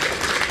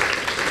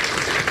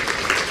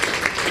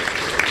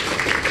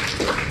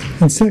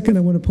 And second, I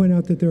want to point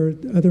out that there are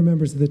other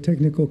members of the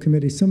technical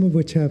committee, some of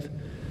which have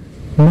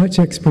much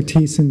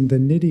expertise in the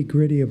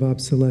nitty-gritty of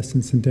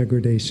obsolescence and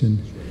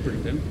degradation.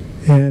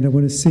 And I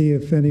want to see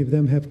if any of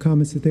them have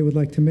comments that they would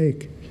like to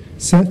make.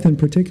 Seth, in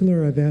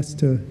particular, I've asked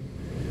to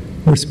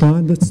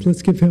respond.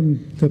 Let's give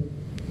him the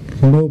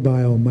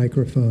mobile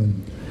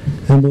microphone,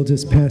 and we'll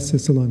just pass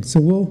this along.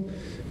 So we'll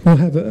We'll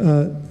have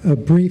a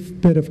brief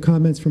bit of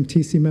comments from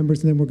TC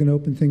members, and then we're going to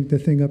open the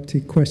thing up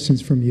to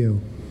questions from you.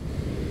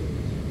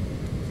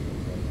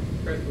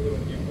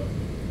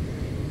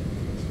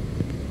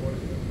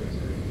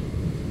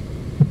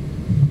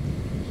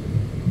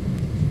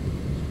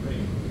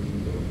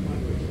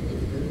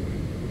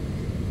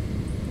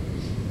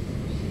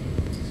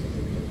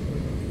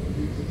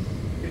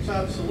 It's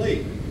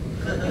obsolete.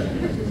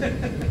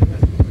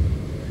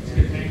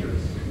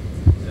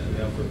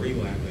 For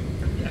relapping.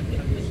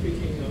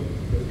 Speaking of,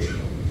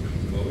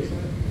 what was that?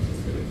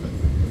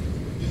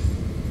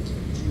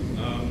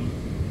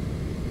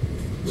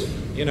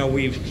 You know,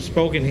 we've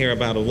spoken here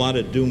about a lot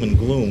of doom and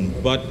gloom,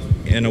 but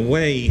in a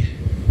way,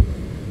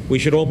 we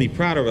should all be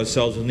proud of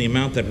ourselves in the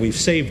amount that we've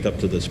saved up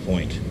to this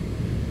point.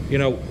 You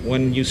know,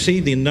 when you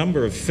see the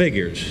number of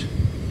figures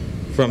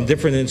from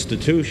different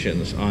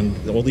institutions on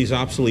all these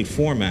obsolete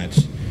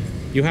formats,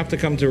 you have to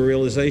come to a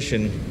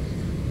realization,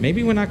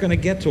 maybe we're not going to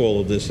get to all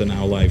of this in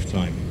our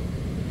lifetime.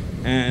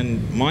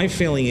 And my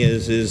feeling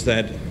is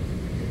that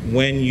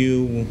when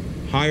you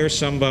hire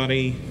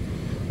somebody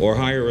or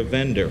hire a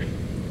vendor,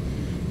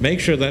 make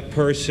sure that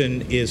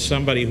person is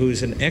somebody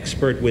who's an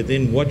expert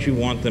within what you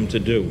want them to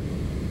do.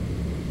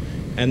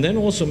 And then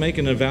also make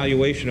an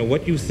evaluation of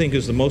what you think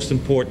is the most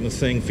important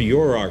thing for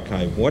your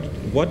archive.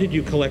 What did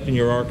you collect in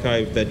your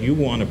archive that you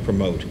want to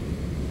promote?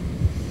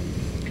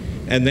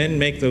 And then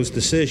make those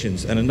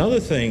decisions. And another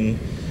thing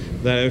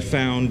that I've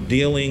found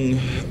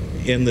dealing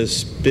in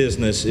this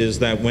business is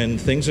that when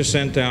things are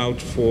sent out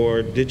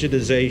for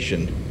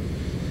digitization,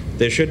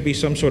 there should be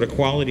some sort of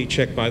quality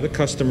check by the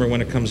customer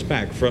when it comes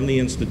back from the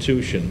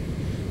institution.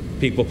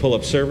 People pull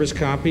up service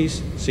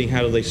copies, see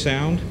how do they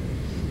sound,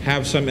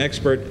 have some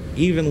expert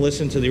even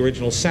listen to the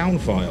original sound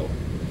file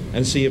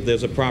and see if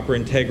there's a proper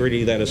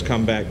integrity that has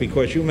come back,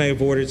 because you may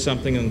have ordered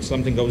something and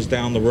something goes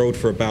down the road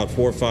for about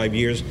 4 or 5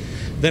 years.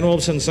 Then all of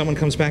a sudden someone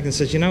comes back and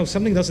says, you know,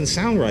 something doesn't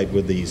sound right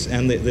with these,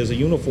 and there's a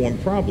uniform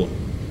problem.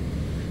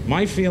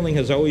 My feeling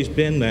has always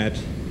been that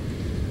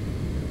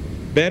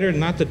better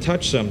not to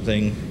touch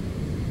something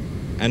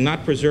and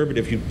not preserve it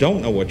if you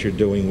don't know what you're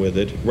doing with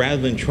it,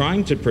 rather than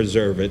trying to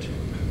preserve it,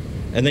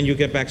 and then you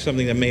get back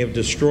something that may have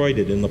destroyed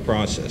it in the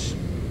process.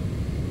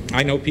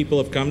 I know people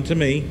have come to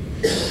me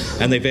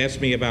and they've asked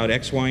me about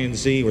X, Y, and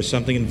Z or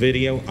something in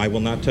video. I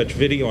will not touch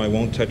video. I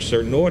won't touch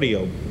certain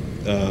audio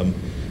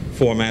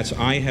formats.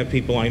 I have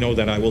people I know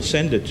that I will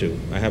send it to.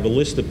 I have a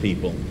list of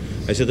people.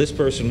 I said, this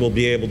person will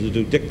be able to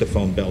do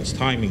dictaphone belts,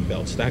 timing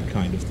belts, that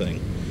kind of thing.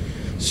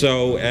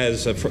 So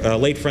as a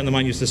late friend of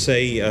mine used to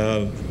say,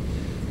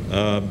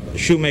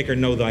 shoemaker,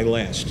 know thy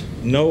last.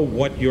 Know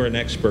what you're an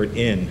expert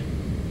in.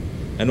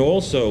 And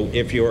also,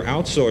 if you're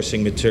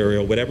outsourcing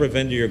material, whatever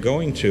vendor you're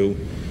going to,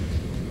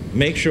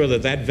 make sure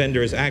that that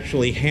vendor is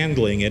actually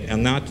handling it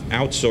and not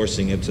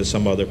outsourcing it to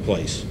some other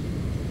place.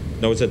 In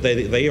other words, that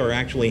they are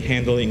actually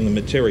handling the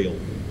material.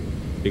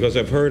 Because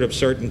I've heard of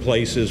certain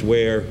places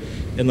where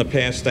in the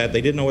past that they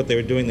didn't know what they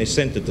were doing, they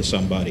sent it to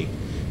somebody.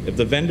 If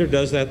the vendor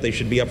does that, they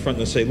should be upfront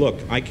and say, look,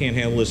 I can't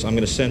handle this, I'm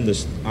going to send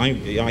this.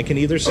 I can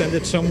either send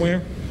it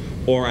somewhere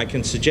or I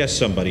can suggest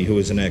somebody who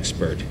is an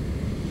expert.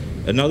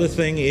 Another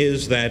thing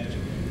is that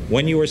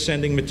when you are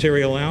sending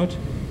material out,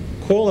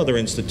 call other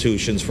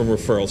institutions for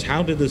referrals.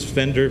 How did this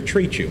vendor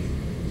treat you?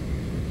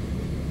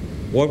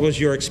 What was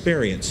your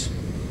experience?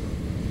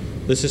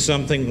 This is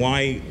something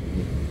why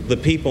the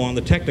people on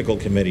the technical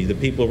committee, the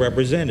people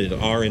represented,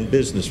 are in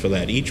business for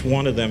that. Each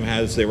one of them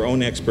has their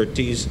own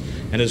expertise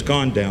and has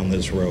gone down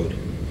this road.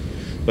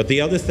 But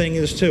the other thing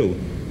is, too,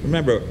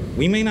 remember,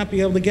 we may not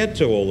be able to get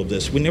to all of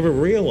this. We never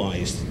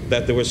realized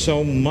that there was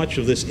so much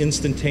of this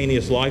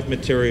instantaneous live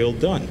material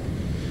done.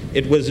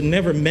 It was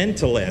never meant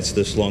to last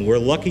this long. We're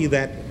lucky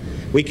that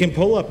we can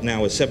pull up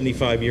now a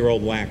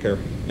 75-year-old lacquer,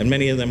 and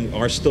many of them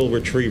are still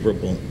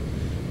retrievable.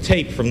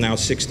 Tape from now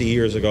 60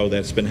 years ago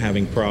that's been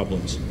having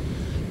problems.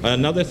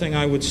 Another thing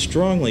I would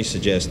strongly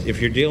suggest, if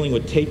you're dealing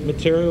with tape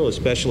material,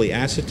 especially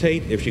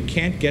acetate, if you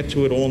can't get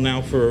to it all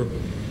now for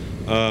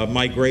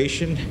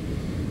migration,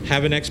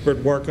 have an expert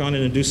work on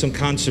it and do some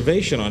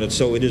conservation on it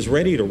so it is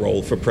ready to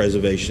roll for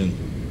preservation.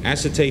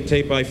 Acetate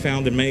tape, I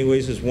found in many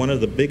ways, is one of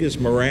the biggest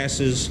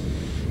morasses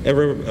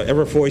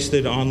ever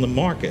foisted on the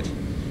market,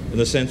 in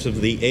the sense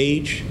of the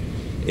age,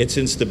 its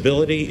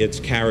instability, its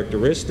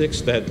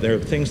characteristics, that there are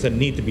things that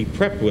need to be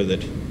prepped with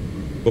it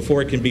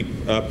before it can be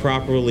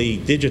properly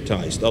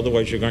digitized.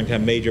 Otherwise, you're going to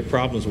have major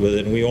problems with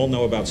it. And we all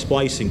know about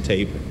splicing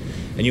tape.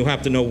 And you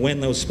have to know when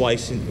those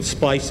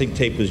splicing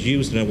tape was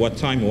used and at what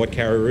time and what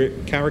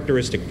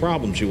characteristic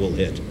problems you will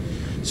hit.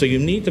 So you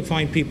need to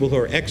find people who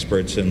are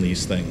experts in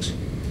these things.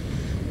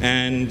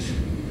 And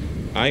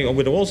I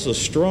would also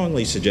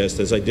strongly suggest,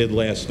 as I did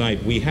last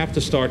night, we have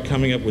to start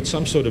coming up with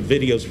some sort of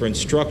videos for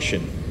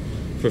instruction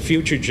for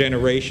future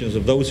generations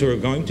of those who are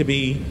going to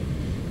be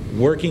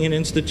working in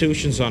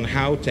institutions on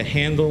how to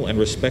handle and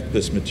respect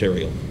this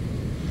material,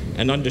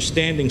 and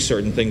understanding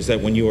certain things, that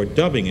when you are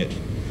dubbing it,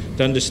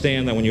 to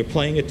understand that when you're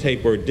playing a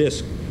tape or a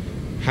disc,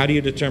 how do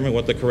you determine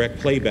what the correct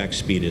playback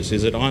speed is?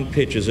 Is it on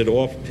pitch? Is it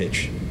off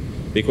pitch?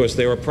 because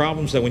there are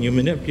problems that when you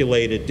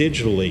manipulate it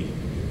digitally,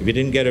 if you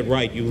didn't get it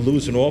right, you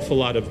lose an awful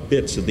lot of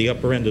bits at the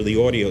upper end of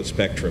the audio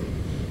spectrum.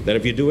 That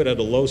if you do it at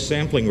a low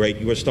sampling rate,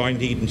 you are starting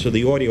to eat into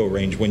the audio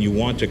range when you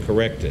want to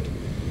correct it.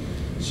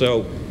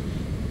 So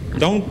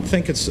don't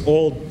think it's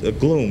all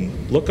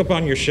gloom. Look up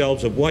on your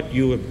shelves of what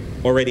you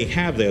already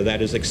have there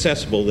that is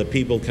accessible, that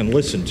people can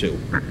listen to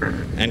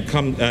and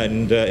come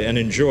and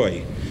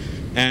enjoy.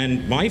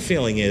 And my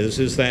feeling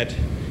is that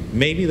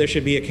maybe there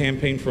should be a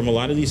campaign from a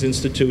lot of these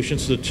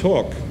institutions to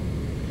talk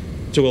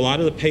to a lot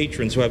of the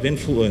patrons who have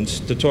influence,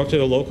 to talk to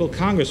the local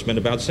congressmen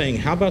about saying,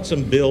 how about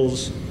some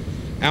bills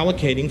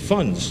allocating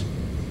funds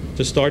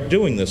to start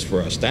doing this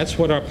for us? That's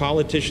what our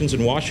politicians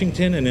in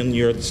Washington and in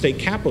your state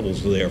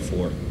capitals are there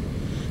for,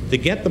 to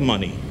get the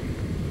money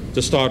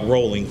to start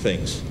rolling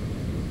things.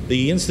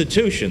 The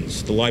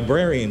institutions, the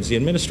librarians, the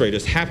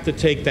administrators have to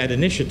take that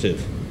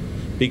initiative,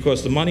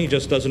 because the money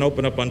just doesn't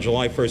open up on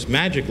July 1st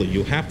magically.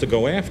 You have to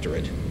go after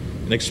it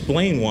and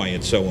explain why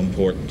it's so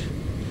important,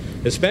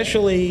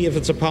 especially if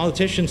it's a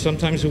politician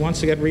sometimes who wants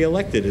to get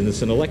reelected and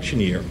it's an election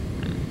year,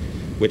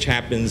 which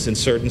happens in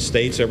certain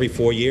states every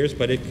 4 years,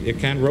 but it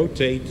can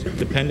rotate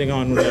depending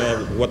on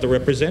what the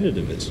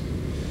representative is.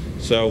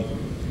 So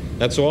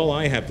that's all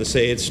I have to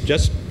say. It's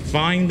just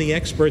find the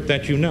expert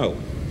that you know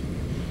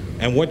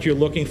and what you're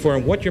looking for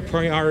and what your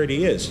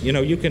priority is. You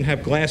know, you can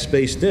have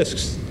glass-based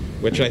discs,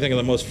 which I think are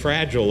the most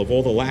fragile of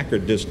all the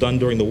lacquered discs done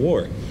during the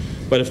war.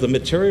 But if the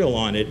material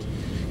on it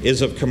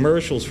is of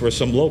commercials for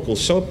some local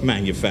soap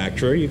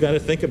manufacturer, you got to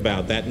think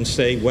about that and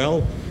say,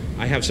 well,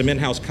 I have some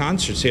in-house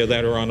concerts here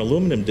that are on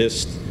aluminum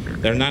discs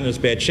that are not in as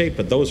bad shape,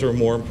 but those are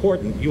more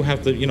important. You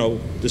have to, you know,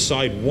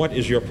 decide what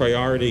is your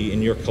priority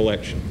in your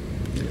collection.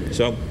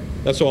 So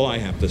that's all I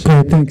have to say.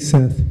 Great, thanks,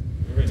 Seth.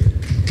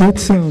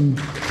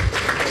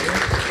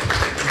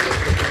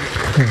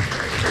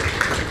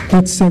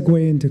 Let's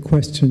segue into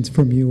questions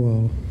from you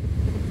all.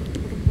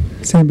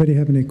 Does anybody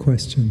have any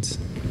questions?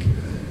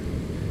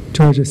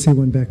 George, I see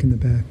one back in the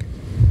back.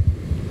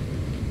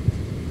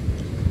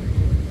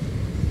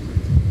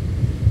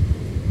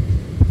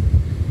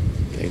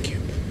 Thank you.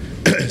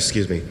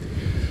 Excuse me.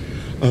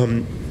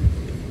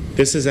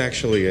 This is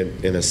actually,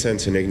 in a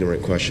sense, an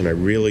ignorant question. I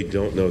really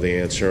don't know the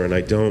answer, and I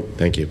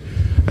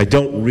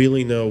don't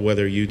really know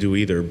whether you do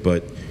either,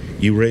 but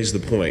you raised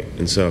the point,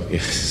 and so,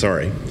 yeah,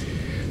 sorry.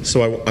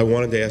 So I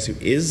wanted to ask you,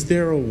 is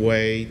there a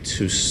way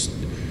to,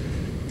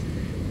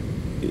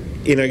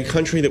 in a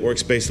country that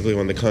works basically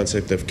on the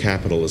concept of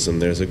capitalism,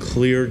 there's a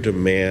clear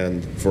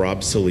demand for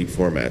obsolete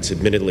formats.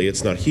 Admittedly,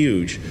 it's not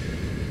huge,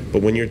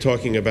 but when you're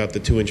talking about the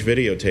 2-inch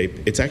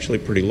videotape, it's actually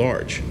pretty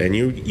large. And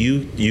you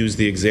use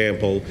the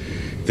example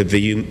that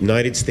the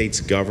United States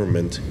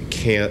government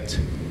can't,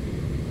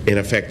 in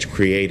effect,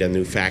 create a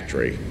new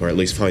factory, or at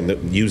least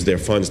use their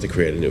funds to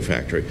create a new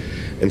factory.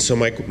 And so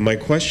my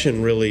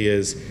question really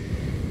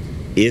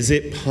is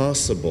it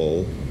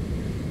possible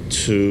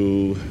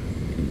to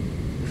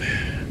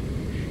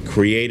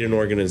create an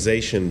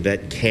organization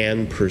that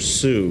can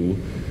pursue,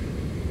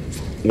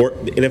 or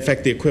in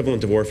effect, the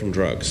equivalent of orphan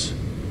drugs?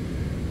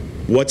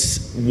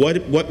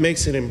 What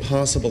makes it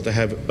impossible to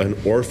have an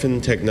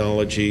orphan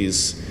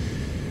technologies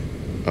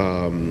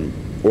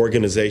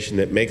organization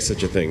that makes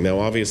such a thing? Now,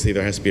 obviously,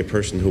 there has to be a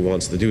person who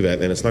wants to do that,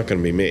 and it's not going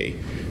to be me,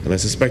 and I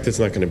suspect it's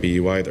not going to be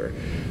you either.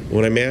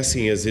 What I'm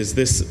asking is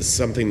this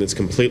something that's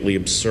completely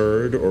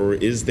absurd, or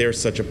is there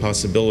such a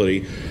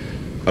possibility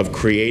of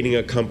creating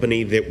a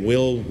company that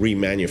will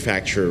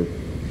remanufacture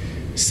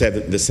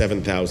the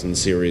 7000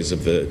 series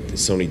of the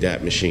Sony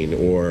DAT machine,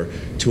 or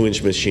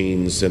 2-inch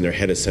machines and their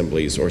head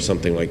assemblies, or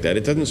something like that?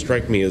 It doesn't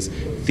strike me as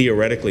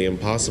theoretically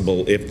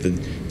impossible if the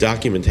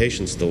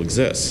documentation still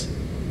exists.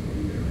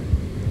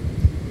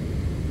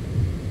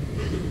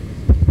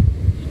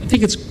 I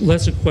think it's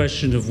less a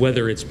question of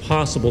whether it's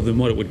possible than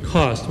what it would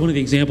cost. One of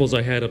the examples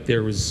I had up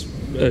there was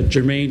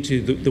germane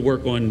to the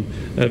work on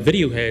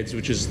video heads,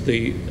 which is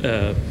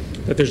that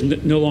there's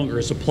no longer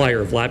a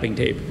supplier of lapping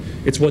tape.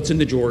 It's what's in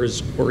the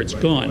drawers or it's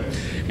gone.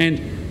 And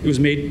it was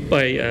made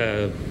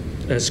by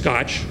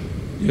Scotch.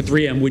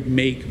 3M would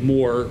make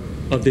more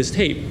of this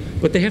tape,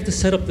 but they have to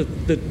set up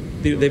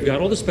they've got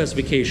all the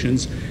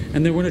specifications,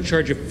 and they're going to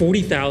charge you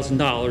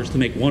 $40,000 to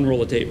make one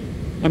roll of tape.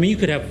 I mean, you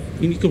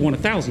could want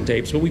 1,000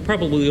 tapes, but we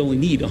probably only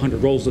need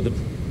 100 rolls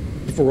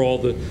before all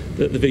the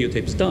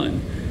videotape's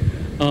done.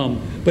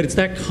 But it's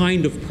that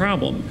kind of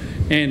problem,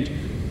 and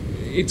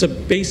it's a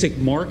basic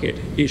market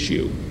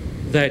issue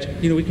that,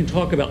 we can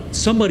talk about.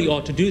 Somebody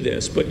ought to do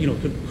this, but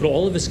could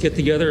all of us get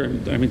together?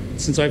 I mean,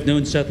 since I've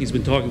known Seth, he's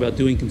been talking about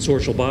doing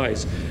consortial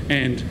buys,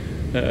 and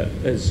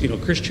as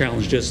Chris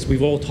challenged us,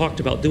 we've all talked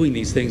about doing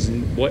these things,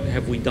 and what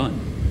have we done?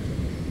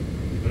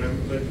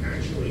 But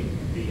actually,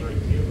 the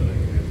idea that I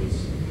had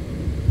was,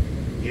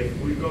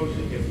 if we go to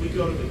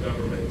the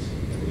government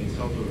and we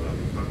tell them about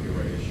the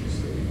copyright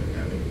issues that we've been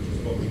having, which is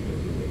what we've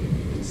been doing, and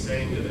we've been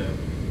saying to them,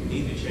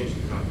 we need to change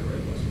the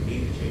copyright laws, we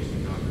need to change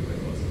the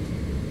copyright laws.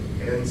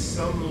 And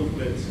some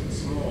movement,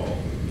 small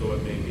though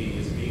it may be,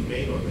 is being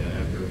made on that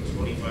after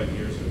 25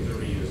 years or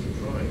 30 years of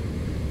trying.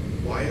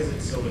 why is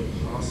it so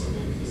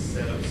impossible to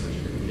set up such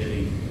a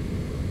committee,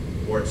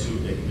 or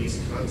to at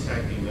least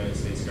contact the United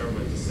States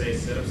government to say,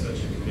 set up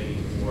such a committee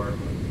for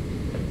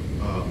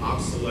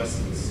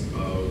obsolescence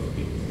of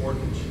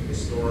important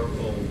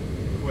historical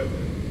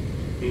equipment?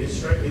 I mean,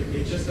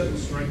 it just doesn't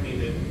strike me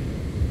that,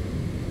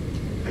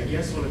 I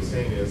guess what I'm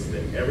saying is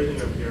that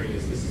everything I'm hearing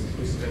is this is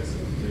too expensive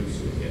to do,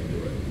 so we can't do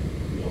it.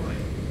 Why?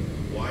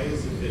 Why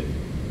is it that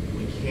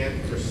we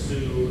can't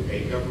pursue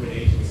a government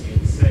agency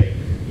and say,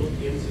 look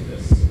into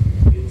this,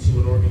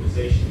 into an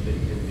organization that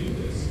can do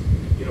this?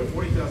 You know,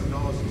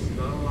 $40,000 is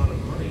not a lot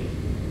of money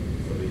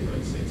for the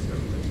United States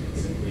government. It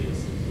simply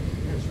isn't.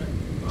 That's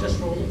right.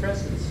 Just roll the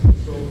precedents.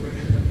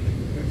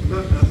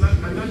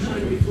 I'm not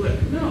trying to be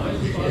flip. No, I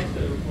just thought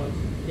that.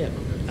 Yeah,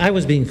 I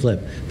was being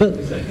flip, but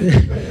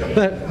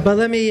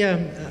let me.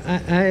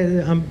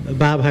 I'm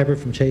Bob Hyber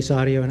from Chase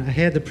Audio, and I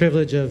had the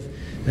privilege of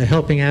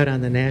helping out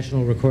on the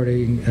National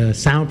Recording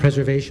Sound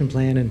Preservation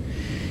Plan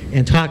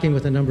and talking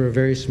with a number of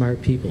very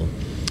smart people.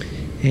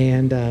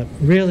 And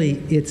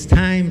really, it's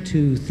time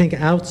to think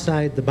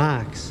outside the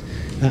box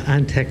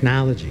on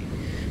technology.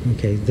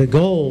 Okay, the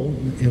goal,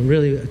 and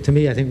really, to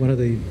me, I think one of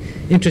the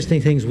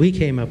interesting things we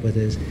came up with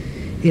is,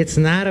 it's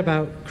not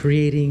about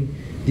creating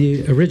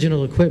the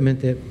original equipment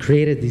that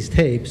created these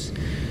tapes,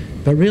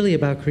 but really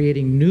about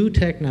creating new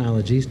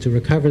technologies to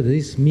recover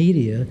these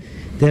media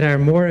that are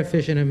more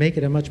efficient and make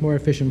it a much more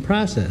efficient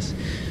process,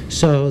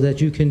 so that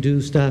you can do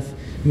stuff.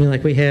 I mean,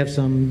 like we have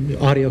some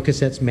audio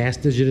cassettes, mass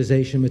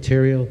digitization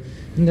material,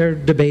 and there are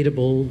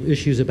debatable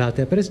issues about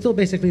that, but it's still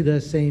basically the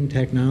same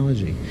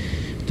technology.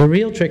 The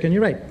real trick, and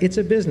you're right, it's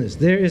a business.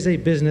 There is a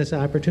business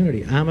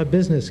opportunity. I'm a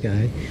business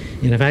guy,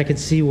 and if I could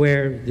see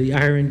where the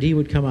R&D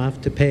would come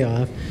off to pay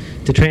off,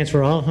 to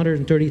transfer all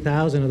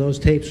 130,000 of those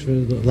tapes for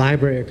the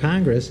Library of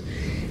Congress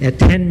at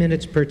 10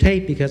 minutes per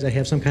tape because I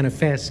have some kind of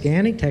fast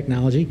scanning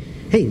technology,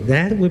 hey,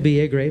 that would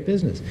be a great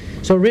business.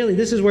 So really,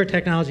 this is where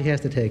technology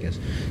has to take us.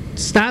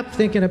 Stop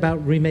thinking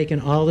about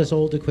remaking all this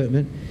old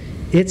equipment.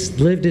 It's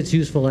lived its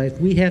useful life.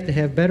 We have to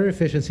have better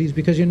efficiencies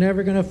because you're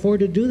never going to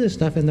afford to do this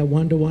stuff in the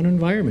one-to-one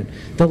environment.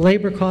 The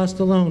labor cost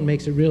alone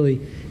makes it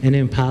really an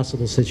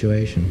impossible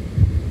situation.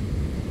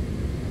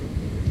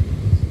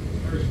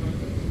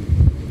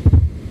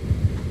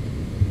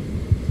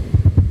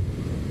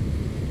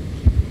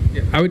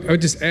 I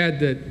would just add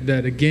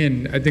that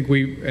again, I think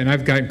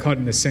I've gotten caught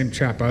in the same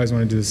trap. I always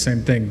want to do the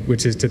same thing,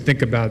 which is to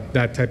think about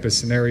that type of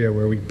scenario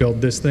where we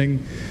build this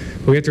thing.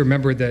 But we have to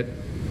remember that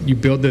you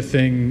build the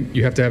thing,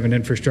 you have to have an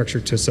infrastructure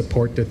to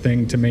support the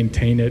thing, to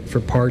maintain it, for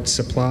parts,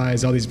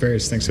 supplies, all these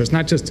various things. So it's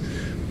not just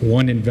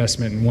one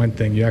investment in one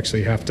thing. You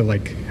actually have to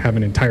have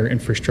an entire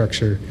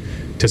infrastructure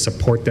to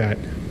support that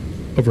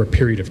over a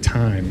period of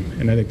time.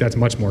 And I think that's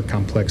much more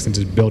complex than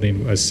just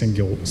building a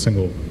single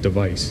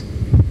device.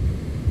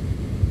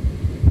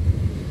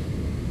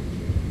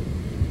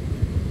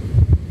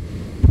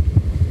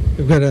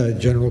 I've got a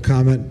general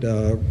comment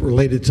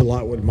related to a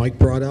lot what Mike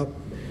brought up.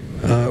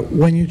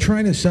 When you're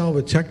trying to solve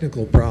a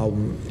technical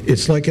problem,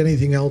 it's like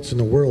anything else in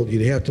the world.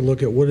 You'd have to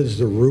look at what is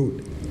the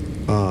root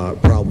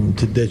problem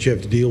that you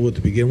have to deal with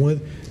to begin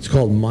with. It's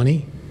called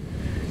money.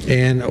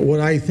 And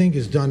what I think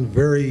is done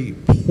very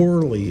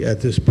poorly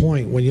at this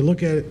point, when you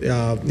look at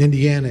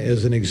Indiana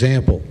as an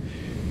example,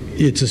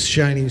 it's a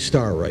shining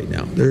star right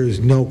now. There is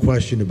no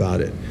question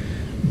about it.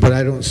 But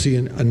I don't see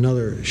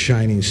another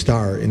shining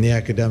star in the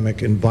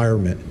academic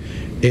environment.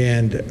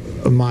 And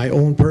my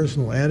own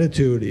personal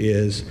attitude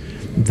is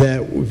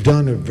that we've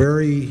done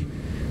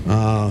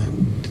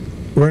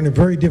we're in a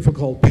very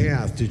difficult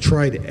path to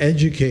try to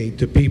educate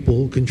the people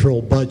who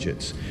control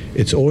budgets.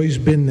 It's always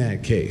been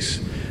that case.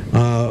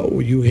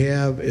 You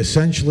have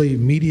essentially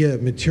media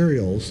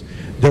materials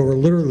that were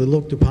literally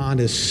looked upon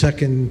as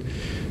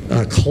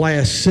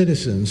second-class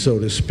citizens, so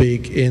to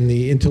speak, in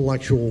the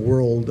intellectual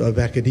world of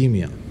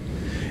academia.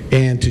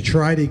 And to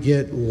try to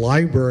get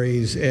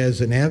libraries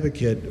as an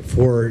advocate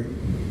for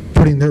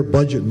putting their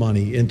budget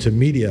money into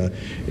media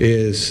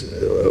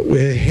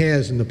it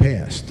has in the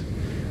past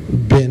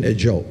been a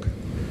joke.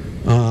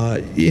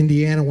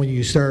 Indiana, when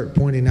you start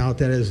pointing out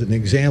that as an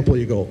example,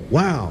 you go,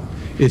 wow,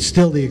 it's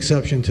still the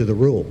exception to the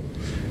rule.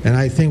 And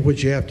I think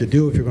what you have to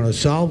do if you're going to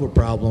solve a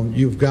problem,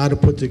 you've got to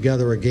put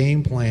together a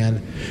game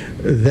plan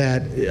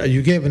that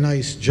you gave a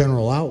nice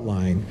general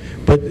outline,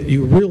 but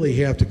you really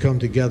have to come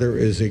together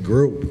as a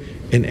group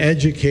and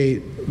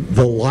educate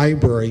the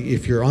library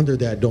if you're under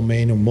that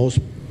domain, and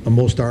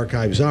most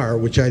archives are,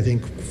 which I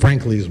think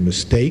frankly is a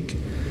mistake.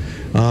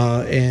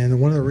 And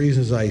one of the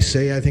reasons I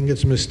say I think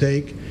it's a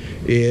mistake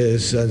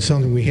is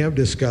something we have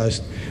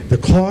discussed. The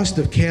cost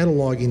of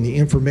cataloging the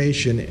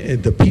information,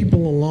 the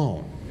people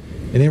alone,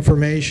 and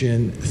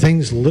information,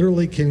 things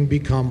literally can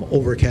become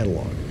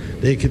over-cataloged.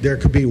 There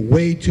could be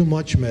way too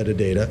much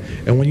metadata,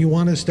 and when you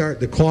want to start,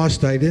 the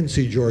cost I didn't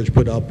see George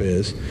put up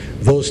is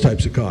those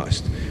types of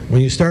costs.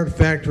 When you start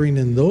factoring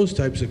in those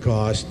types of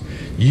costs,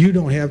 you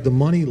don't have the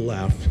money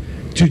left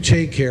to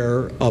take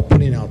care of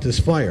putting out this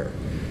fire.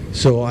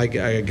 So I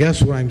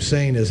guess what I'm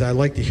saying is I'd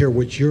like to hear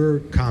what your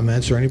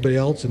comments, or anybody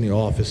else in the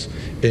office,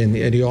 in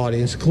the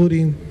audience,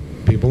 including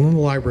people in the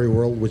library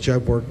world, which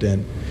I've worked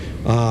in,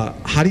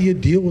 how do you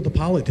deal with the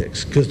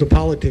politics? Because the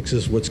politics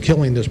is what's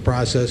killing this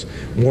process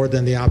more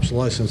than the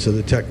obsolescence of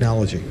the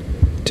technology.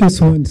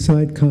 Just one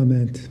side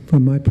comment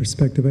from my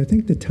perspective. I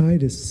think the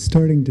tide is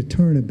starting to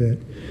turn a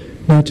bit,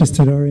 not just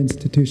at our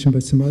institution,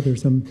 but some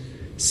others. I'm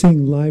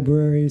seeing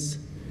libraries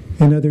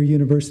and other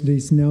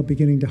universities now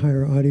beginning to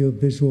hire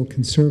audiovisual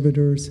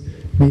conservators,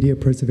 media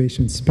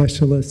preservation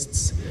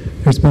specialists.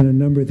 There's been a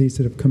number of these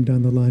that have come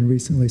down the line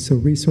recently, so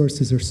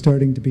resources are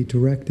starting to be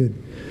directed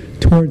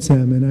towards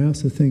them. And I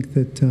also think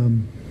that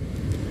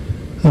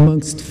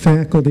amongst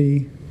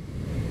faculty,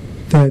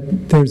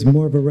 that there's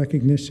more of a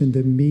recognition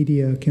that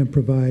media can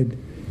provide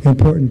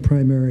important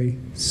primary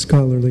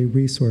scholarly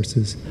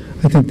resources.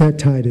 I think that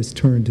tide has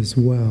turned as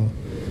well.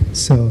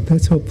 So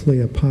that's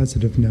hopefully a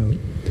positive note.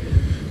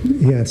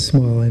 Yeah,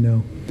 small, I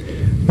know.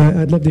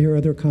 I'd love to hear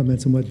other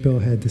comments on what Bill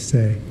had to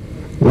say.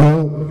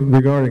 Well,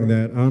 regarding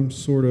that, I'm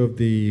sort of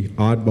the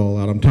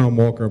oddball out. I'm Tom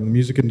Walker. I'm the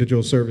Music and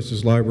Digital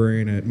Services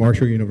Librarian at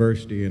Marshall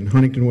University in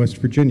Huntington, West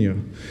Virginia,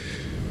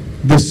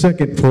 the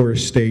second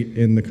poorest state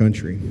in the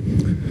country.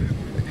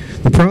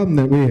 The problem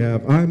that we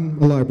have,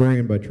 I'm a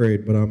librarian by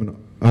trade, but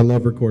I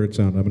love recorded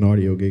sound. I'm an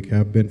audio geek,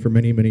 have been for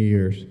many, many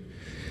years.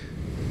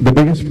 The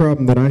biggest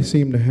problem that I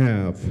seem to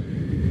have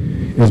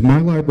is my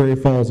library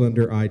falls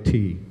under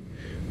IT.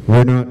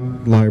 We're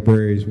not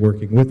libraries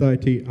working with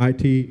IT.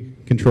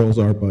 IT controls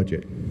our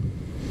budget.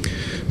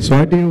 So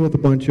I deal with a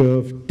bunch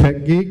of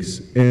tech geeks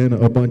and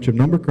a bunch of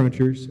number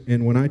crunchers,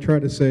 and when I try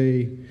to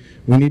say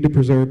we need to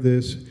preserve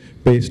this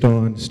based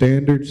on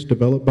standards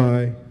developed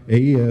by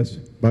AES,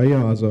 by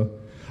IAZA,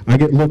 I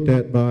get looked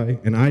at by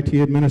an IT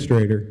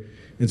administrator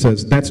and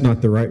says, that's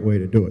not the right way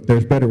to do it.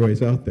 There's better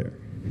ways out there.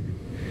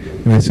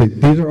 And I say,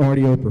 these are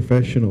audio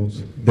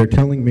professionals. They're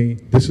telling me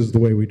this is the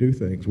way we do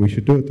things. We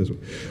should do it this way.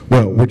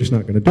 Well, we're just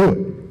not going to do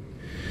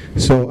it.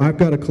 So I've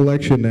got a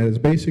collection that is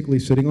basically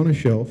sitting on a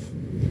shelf.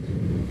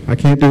 I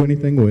can't do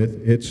anything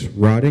with. It's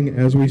rotting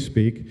as we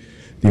speak.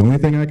 The only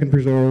thing I can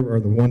preserve are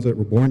the ones that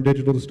were born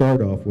digital to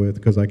start off with,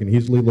 because I can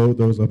easily load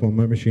those up on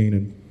my machine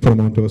and put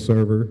them onto a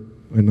server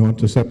and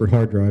onto separate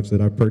hard drives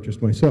that I've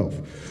purchased myself.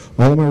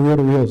 All of my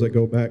reel-to-reels that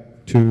go back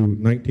to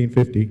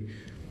 1950,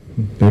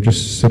 they're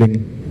just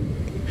sitting,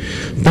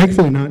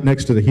 thankfully not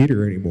next to the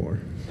heater anymore,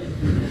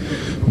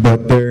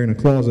 but they're in a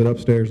closet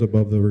upstairs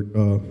above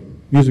the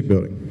music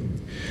building.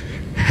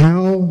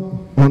 How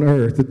on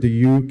earth do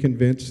you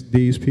convince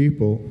these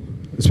people,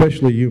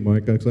 especially you,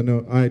 Mike, because I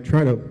know I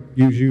try to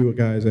use you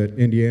guys at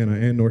Indiana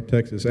and North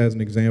Texas as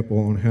an example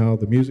on how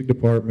the music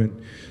department,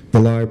 the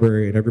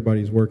library, and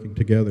everybody's working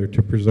together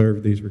to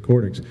preserve these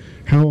recordings.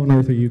 How on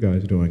earth are you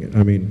guys doing it?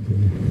 I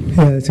mean,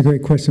 yeah, that's a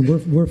great question.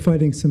 We're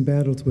fighting some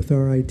battles with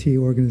our IT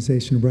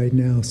organization right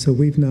now, so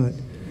we're not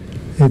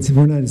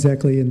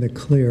exactly in the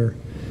clear.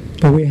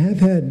 But we have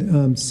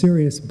had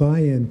serious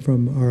buy-in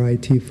from our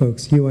IT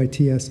folks.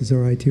 UITS is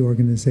our IT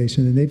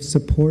organization, and they've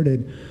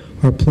supported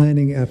our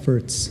planning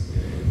efforts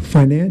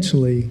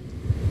financially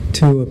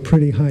to a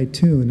pretty high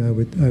tune,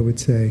 I would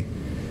say.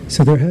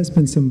 So there has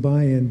been some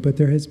buy-in, but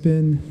there has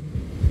been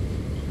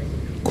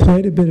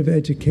quite a bit of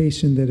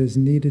education that is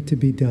needed to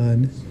be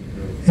done,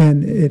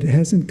 and it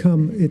hasn't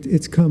come.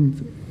 It's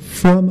come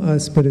from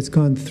us, but it's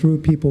gone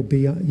through people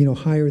beyond,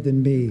 higher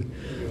than me.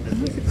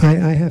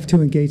 I have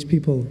to engage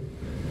people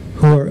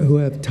who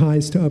have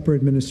ties to upper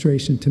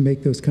administration to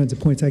make those kinds of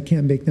points. I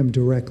can't make them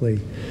directly.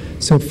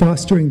 So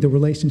fostering the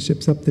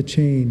relationships up the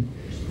chain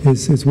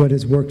is what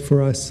has worked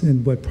for us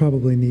and what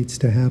probably needs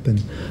to happen.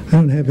 I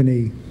don't have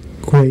any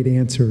great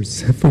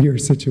answers for your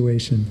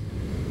situation.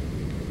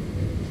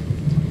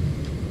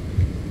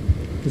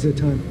 Is it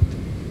time?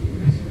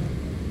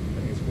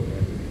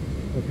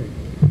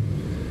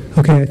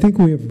 Okay, I think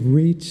we have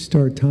reached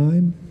our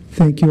time.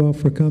 Thank you all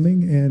for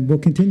coming, and we'll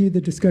continue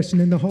the discussion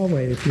in the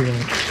hallway if you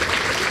want.